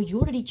time ago. You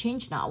already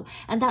changed now,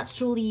 and that's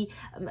truly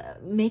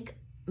make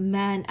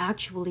men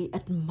actually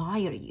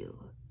admire you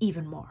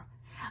even more.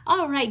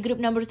 All right, group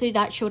number 3,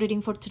 that's your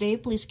reading for today.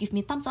 Please give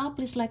me thumbs up.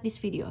 Please like this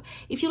video.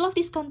 If you love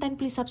this content,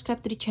 please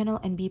subscribe to the channel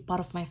and be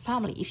part of my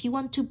family. If you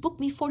want to book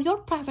me for your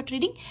private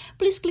reading,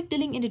 please click the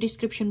link in the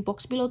description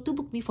box below to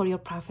book me for your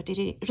private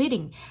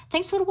reading.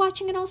 Thanks for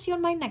watching, and I'll see you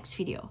on my next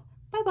video.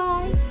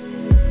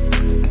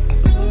 Bye-bye.